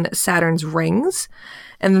behind Saturn's rings.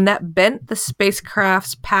 And then that bent the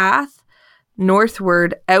spacecraft's path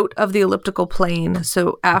northward out of the elliptical plane.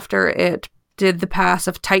 So after it did the pass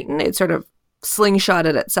of Titan, it sort of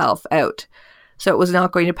slingshotted itself out. So it was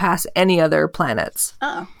not going to pass any other planets.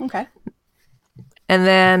 Oh, okay. And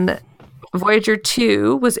then Voyager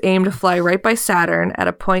 2 was aimed to fly right by Saturn at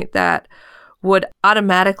a point that would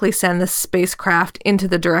automatically send the spacecraft into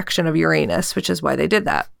the direction of Uranus, which is why they did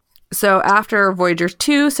that. So after Voyager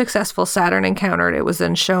 2's successful Saturn encounter, it was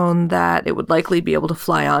then shown that it would likely be able to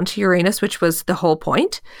fly onto Uranus, which was the whole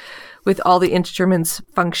point, with all the instruments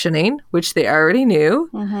functioning, which they already knew.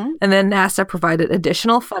 Mm-hmm. And then NASA provided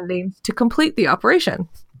additional funding to complete the operation,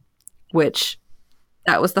 which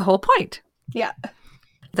that was the whole point. Yeah.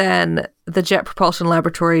 Then the Jet Propulsion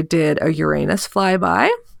Laboratory did a Uranus flyby.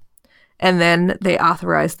 And then they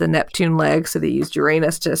authorized the Neptune leg, so they used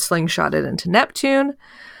Uranus to slingshot it into Neptune.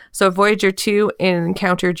 So Voyager 2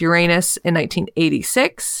 encountered Uranus in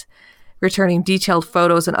 1986, returning detailed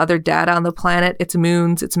photos and other data on the planet, its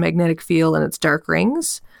moons, its magnetic field, and its dark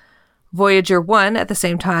rings. Voyager 1, at the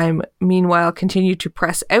same time, meanwhile, continued to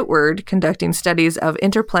press outward, conducting studies of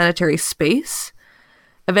interplanetary space.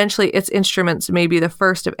 Eventually, its instruments may be the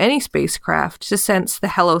first of any spacecraft to sense the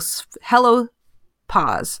helopause,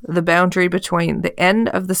 the boundary between the end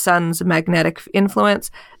of the sun's magnetic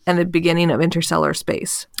influence and the beginning of interstellar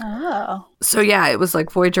space. Oh. So yeah, it was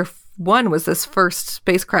like Voyager 1 was this first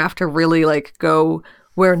spacecraft to really like go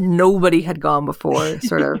where nobody had gone before,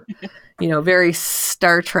 sort of, very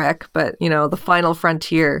Star Trek, but, the final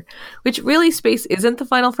frontier, which really space isn't the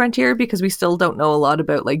final frontier because we still don't know a lot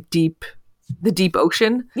about like the deep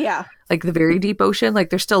ocean. Yeah. Like the very deep ocean. Like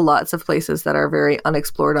there's still lots of places that are very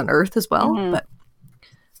unexplored on Earth as well, but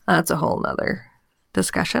that's a whole nother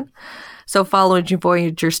discussion. So following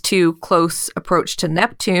Voyager's 2 close approach to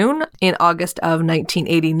Neptune in August of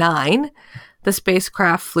 1989, the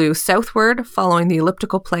spacecraft flew southward, following the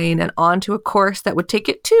elliptical plane and onto a course that would take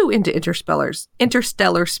it into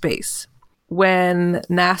interstellar space. When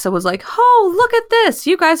NASA was like, oh, look at this.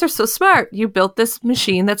 You guys are so smart. You built this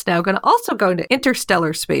machine that's now going to also go into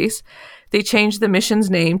interstellar space. They changed the mission's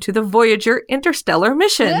name to the Voyager Interstellar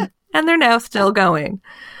Mission, and they're now still going.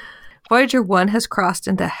 Voyager 1 has crossed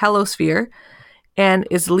into helisphere and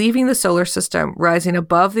is leaving the solar system, rising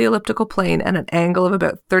above the elliptical plane at an angle of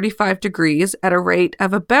about 35 degrees at a rate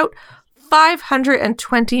of about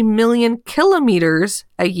 520 million kilometers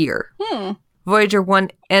a year. Voyager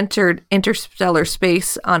 1 entered interstellar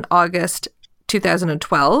space on August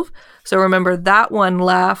 2012. So remember, that one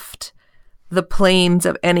left the planes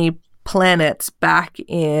of any planets back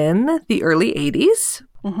in the early 80s.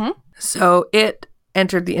 Mm-hmm. So it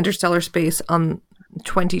entered the interstellar space on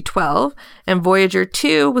 2012. And Voyager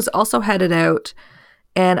 2 was also headed out.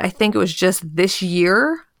 And I think it was just this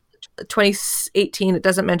year, 2018, it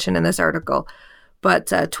doesn't mention in this article, but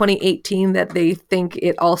 2018 that they think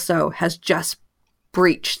it also has just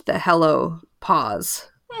breached the hello pause.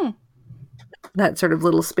 That sort of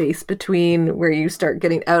little space between where you start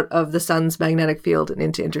getting out of the sun's magnetic field and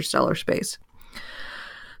into interstellar space.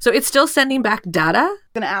 So it's still sending back data. I'm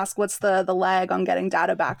going to ask, what's the lag on getting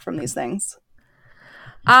data back from these things?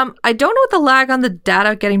 I don't know what the lag on the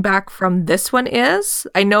data getting back from this one is.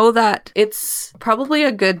 I know that it's probably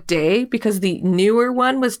a good day because the newer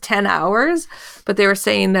one was 10 hours, but they were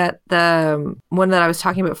saying that the one that I was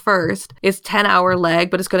talking about first is 10-hour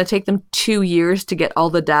lag, but it's going to take them 2 years to get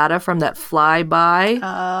all the data from that flyby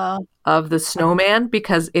of the snowman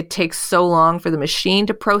because it takes so long for the machine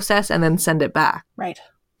to process and then send it back. Right.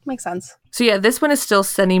 Makes sense. So yeah, this one is still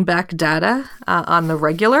sending back data on the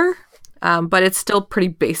regular. But it's still pretty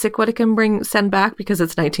basic what it can send back because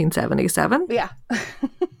it's 1977. Yeah.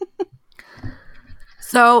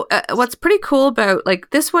 So what's pretty cool about,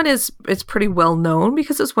 like, this one is it's pretty well known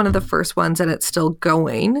because it's one of the first ones and it's still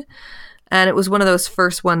going. And it was one of those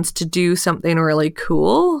first ones to do something really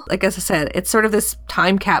cool. Like, as I said, it's sort of this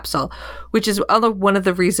time capsule, which is one of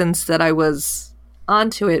the reasons that I was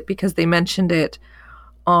onto it because they mentioned it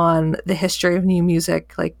on the History of New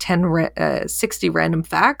Music, like 60 random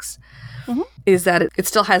facts. Mm-hmm. Is that it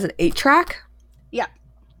still has an 8-track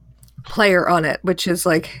player on it, which is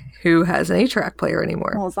like, who has an 8-track player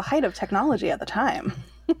anymore? Well, it was the height of technology at the time.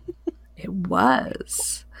 It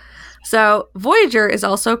was. So Voyager is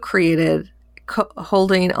also created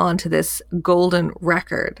holding on to this golden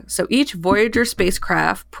record. So each Voyager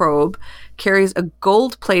spacecraft probe carries a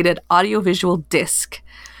gold-plated audiovisual disc.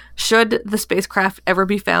 Should the spacecraft ever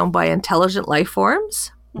be found by intelligent life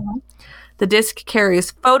forms, the disc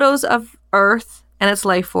carries photos of Earth and its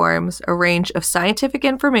life forms, a range of scientific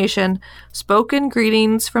information, spoken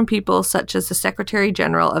greetings from people such as the Secretary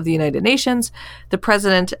General of the United Nations, the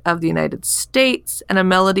President of the United States, and a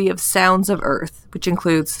melody of sounds of Earth, which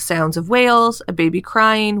includes sounds of whales, a baby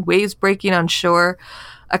crying, waves breaking on shore,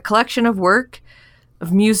 a collection of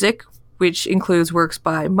music, which includes works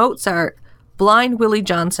by Mozart, Blind Willie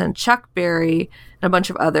Johnson, Chuck Berry, and a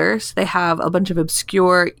bunch of others. They have a bunch of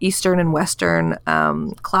obscure Eastern and Western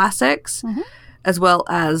classics, as well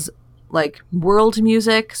as like world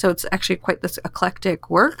music. So it's actually quite this eclectic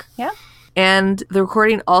work. Yeah. And the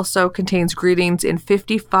recording also contains greetings in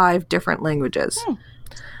 55 different languages.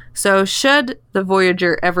 So should the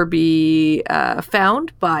Voyager ever be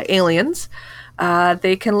found by aliens,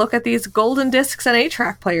 they can look at these golden discs and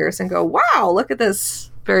 8-track players and go, wow, look at this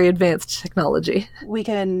very advanced technology. We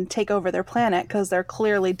can take over their planet because they're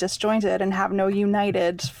clearly disjointed and have no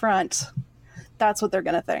united front. That's what they're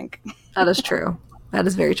going to think. That is true. That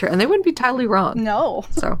is very true. And they wouldn't be totally wrong. No.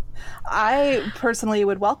 So I personally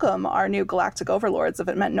would welcome our new galactic overlords if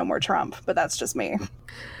it meant no more Trump, but that's just me.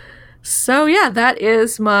 So yeah, that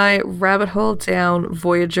is my rabbit hole down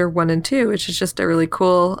Voyager 1 and 2, which is just a really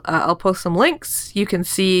cool. I'll post some links. You can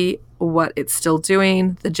see what it's still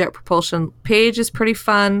doing. The jet propulsion page is pretty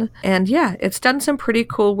fun. And yeah, it's done some pretty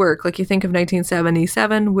cool work. Like, you think of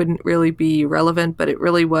 1977 wouldn't really be relevant, but it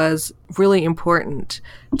really was really important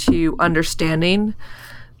to understanding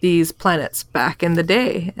these planets back in the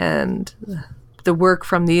day. And the work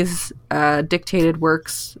from these dictated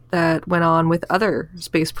works that went on with other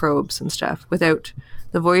space probes and stuff. Without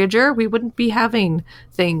the Voyager, we wouldn't be having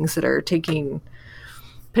things that are taking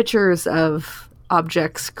pictures of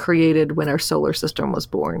objects created when our solar system was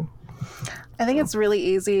born. I think it's really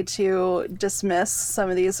easy to dismiss some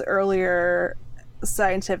of these earlier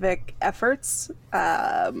scientific efforts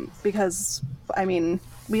because, I mean,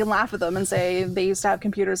 we laugh at them and say they used to have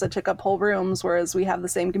computers that took up whole rooms, whereas we have the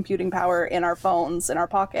same computing power in our phones, in our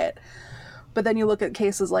pocket. But then you look at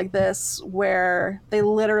cases like this where they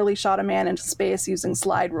literally shot a man into space using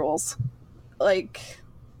slide rules. Like,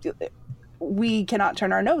 we cannot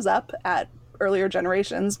turn our nose up at earlier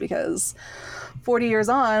generations because 40 years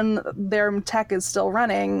on, their tech is still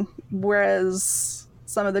running, whereas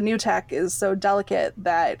some of the new tech is so delicate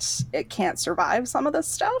that it can't survive some of this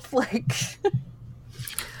stuff. Like,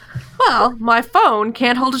 well, my phone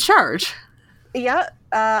can't hold a charge. Yeah,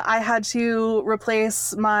 I had to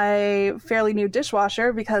replace my fairly new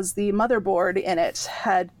dishwasher because the motherboard in it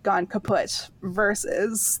had gone kaput,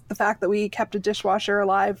 versus the fact that we kept a dishwasher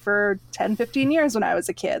alive for 10, 15 years when I was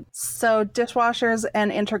a kid. So dishwashers and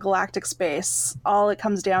intergalactic space, all it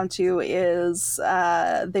comes down to is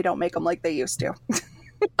they don't make them like they used to.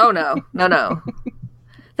 Oh, no.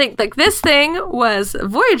 Think like this thing was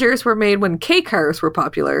Voyagers were made when K cars were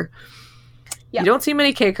popular. Yep. You don't see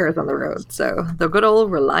many K cars on the road, so the good old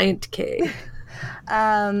Reliant K.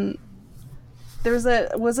 Was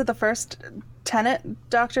it the first Tenet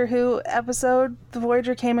Doctor Who episode the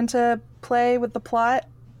Voyager came into play with the plot?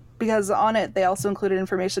 Because on it they also included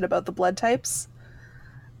information about the blood types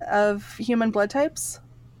of human blood types.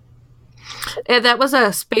 Yeah, that was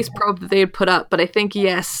a space probe that they had put up, but I think,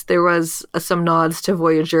 yes, there was some nods to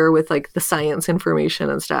Voyager with like the science information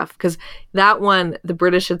and stuff, because that one, the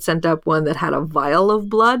British had sent up one that had a vial of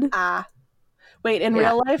blood. Wait, in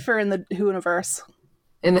real life or in the Who-universe?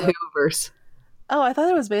 In the Who-verse. Oh, I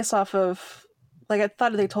thought it was based off of, like, I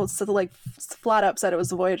thought they told, like, flat up said it was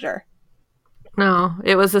the Voyager. No,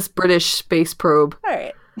 it was this British space probe. All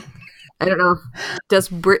right. I don't know. Does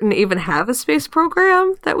Britain even have a space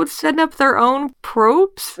program that would send up their own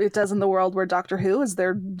probes? It does in the world where Doctor Who is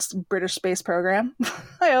their British space program.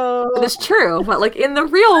 It is true, but like in the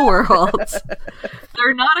real world,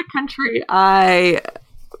 they're not a country I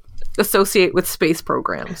associate with space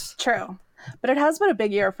programs. True. But it has been a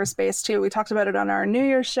big year for space, too. We talked about it on our New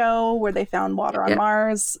Year's show where they found water on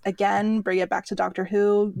Mars. Again, bring it back to Doctor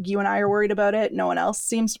Who. You and I are worried about it. No one else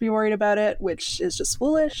seems to be worried about it, which is just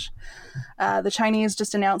foolish. The Chinese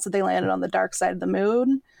just announced that they landed on the dark side of the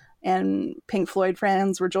moon, and Pink Floyd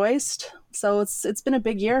fans rejoiced. So it's been a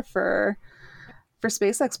big year for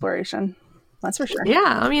space exploration. That's for sure.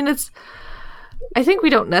 Yeah, I mean, I think we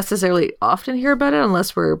don't necessarily often hear about it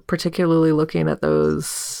unless we're particularly looking at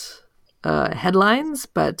those headlines,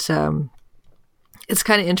 but it's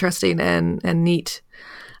kind of interesting and neat.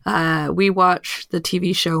 We watch the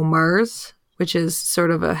TV show Mars, which is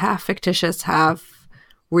sort of a half fictitious, half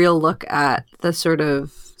real look at the sort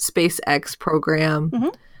of SpaceX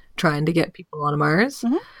program trying to get people on Mars.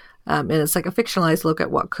 And it's like a fictionalized look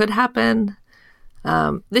at what could happen.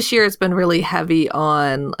 This year it's been really heavy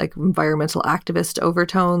on like environmental activist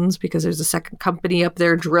overtones because there's a second company up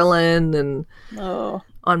there drilling and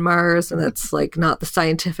on Mars, and it's like not the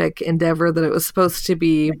scientific endeavor that it was supposed to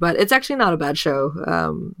be, but it's actually not a bad show.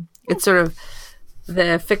 It's sort of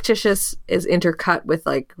the fictitious is intercut with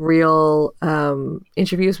like real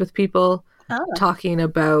interviews with people talking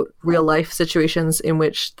about real life situations in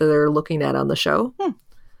which they're looking at on the show.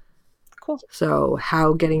 Cool. So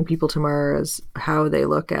how getting people to Mars, how they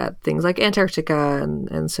look at things like Antarctica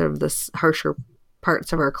and sort of the harsher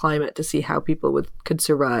parts of our climate to see how people could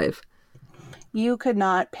survive. You could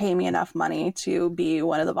not pay me enough money to be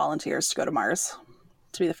one of the volunteers to go to Mars,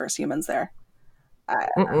 to be the first humans there.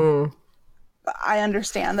 I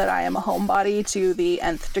understand that I am a homebody to the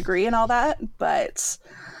nth degree and all that, but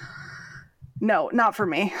no, not for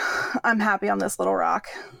me. I'm happy on this little rock.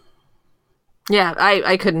 Yeah,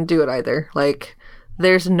 I couldn't do it either. Like,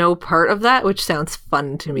 there's no part of that which sounds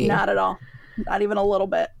fun to me. Not at all. Not even a little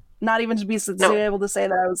bit. Not even to be able to say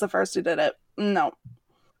that I was the first who did it. No.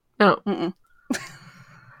 No.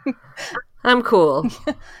 I'm cool.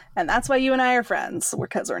 And that's why you and I are friends,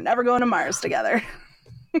 because we're never going to Mars together.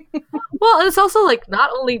 Well, it's also like not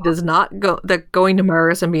only does not go that going to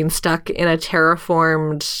Mars and being stuck in a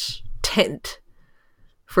terraformed tent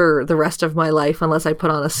for the rest of my life unless I put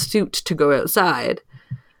on a suit to go outside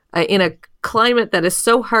in a climate that is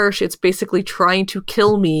so harsh it's basically trying to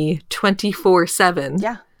kill me 24/7.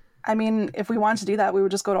 Yeah. I mean, if we wanted to do that, we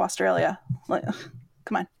would just go to Australia. Like,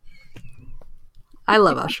 come on. I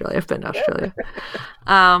love Australia. I've been to Australia.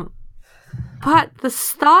 But the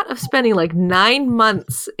thought of spending like 9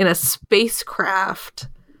 months in a spacecraft.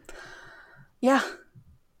 Yeah.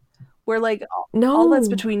 Where like all that's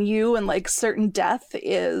between you and like certain death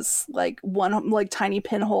is like one like tiny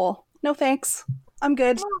pinhole. No thanks. I'm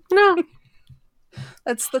good. No.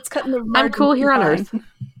 That's cutting the I'm cool here on Earth.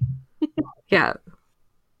 Yeah.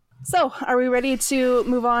 So, are we ready to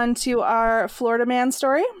move on to our Florida man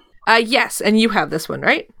story? Yes, and you have this one,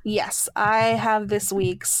 right? Yes, I have this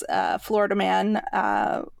week's Florida man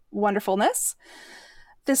wonderfulness.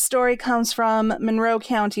 This story comes from Monroe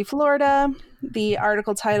County, Florida. The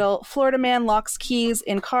article title, Florida Man Locks Keys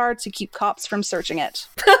in Car to Keep Cops from Searching It.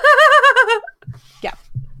 Yeah,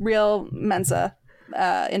 real Mensa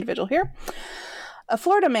individual here. A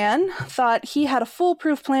Florida man thought he had a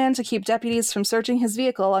foolproof plan to keep deputies from searching his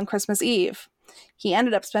vehicle on Christmas Eve. He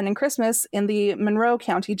ended up spending Christmas in the Monroe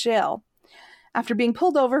County Jail. After being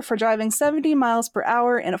pulled over for driving 70 miles per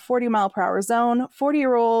hour in a 40 mile per hour zone,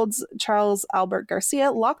 40-year-old Charles Albert Garcia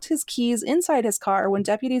locked his keys inside his car when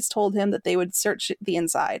deputies told him that they would search the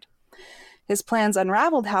inside. His plans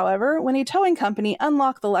unraveled, however, when a towing company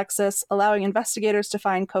unlocked the Lexus, allowing investigators to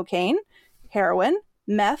find cocaine, heroin,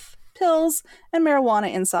 meth, pills, and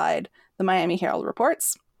marijuana inside, the Miami Herald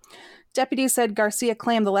reports. Deputies said Garcia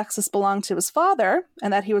claimed the Lexus belonged to his father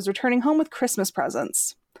and that he was returning home with Christmas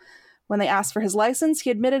presents. When they asked for his license, he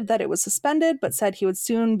admitted that it was suspended, but said he would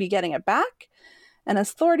soon be getting it back. And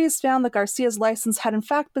authorities found that Garcia's license had in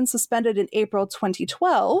fact been suspended in April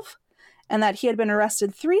 2012, and that he had been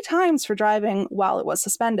arrested 3 times for driving while it was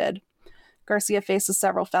suspended. Garcia faces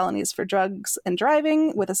several felonies for drugs and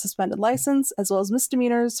driving with a suspended license, as well as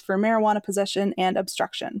misdemeanors for marijuana possession and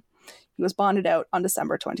obstruction. He was bonded out on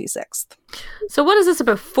December 26th. So what is this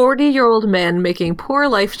about 40-year-old men making poor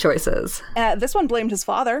life choices? This one blamed his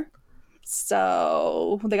father.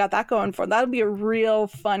 So they got that going for them. That would be a real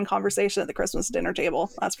fun conversation at the Christmas dinner table.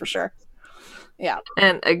 That's for sure. Yeah.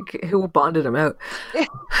 And who bonded him out?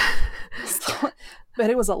 But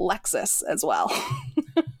it was a Lexus as well.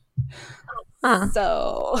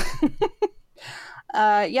 So,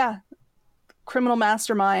 yeah. Criminal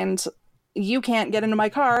mastermind. You can't get into my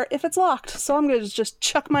car if it's locked. So I'm going to just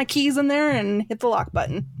chuck my keys in there and hit the lock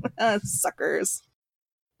button. Suckers.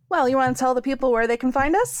 Well, you want to tell the people where they can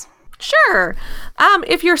find us? Sure.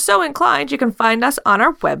 If you're so inclined, you can find us on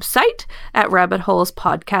our website at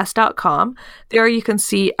rabbitholespodcast.com. There you can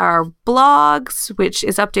see our blogs, which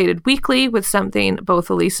is updated weekly with something both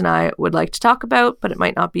Elise and I would like to talk about, but it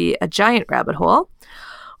might not be a giant rabbit hole,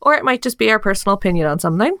 or it might just be our personal opinion on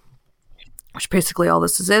something, which basically all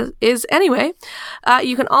this is anyway.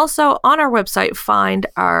 You can also, on our website, find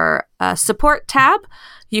our support tab.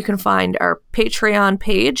 You can find our Patreon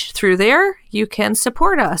page through there. You can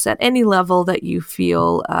support us at any level that you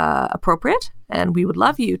feel appropriate, and we would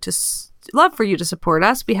love for you to support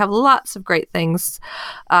us. We have lots of great things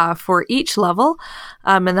for each level,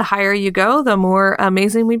 and the higher you go, the more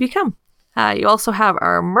amazing we become. You also have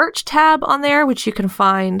our merch tab on there, which you can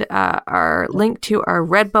find our link to our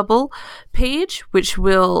Redbubble page, which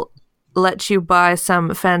will let you buy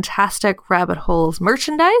some fantastic Rabbit Holes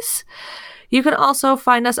merchandise. You can also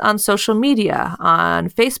find us on social media. On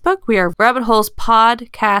Facebook, we are Rabbit Holes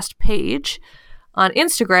Podcast page. On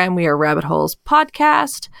Instagram, we are Rabbit Holes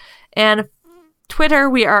Podcast. And Twitter,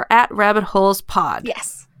 we are at Rabbit Holes Pod.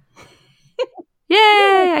 Yes.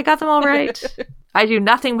 Yay! I got them all right. I do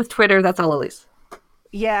nothing with Twitter. That's all, Elise.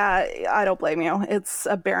 Yeah, I don't blame you. It's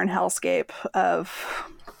a barren hellscape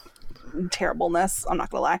of terribleness. I'm not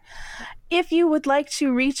going to lie. If you would like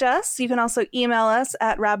to reach us, you can also email us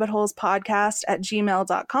at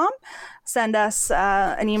rabbitholespodcast@gmail.com. Send us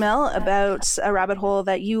an email about a rabbit hole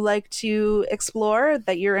that you like to explore,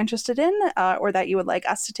 that you're interested in, or that you would like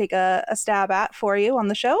us to take a stab at for you on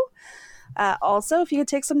the show. Also, if you could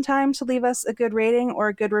take some time to leave us a good rating or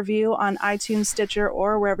a good review on iTunes, Stitcher,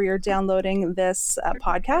 or wherever you're downloading this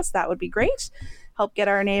podcast, that would be great. Help get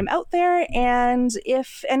our name out there. And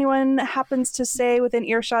if anyone happens to say within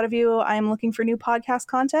earshot of you, I'm looking for new podcast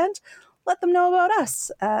content, let them know about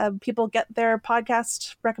us. People get their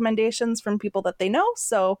podcast recommendations from people that they know.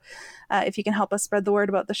 So if you can help us spread the word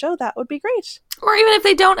about the show, that would be great. Or even if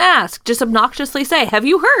they don't ask, just obnoxiously say, have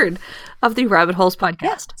you heard of the Rabbit Holes podcast?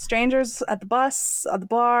 Yeah. Strangers at the bus, at the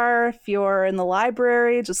bar, if you're in the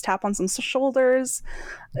library, just tap on some shoulders.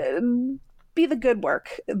 Be the good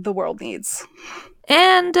work the world needs.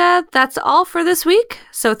 And that's all for this week.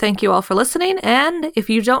 So thank you all for listening. And if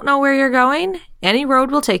you don't know where you're going, any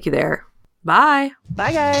road will take you there. Bye.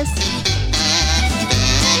 Bye, guys.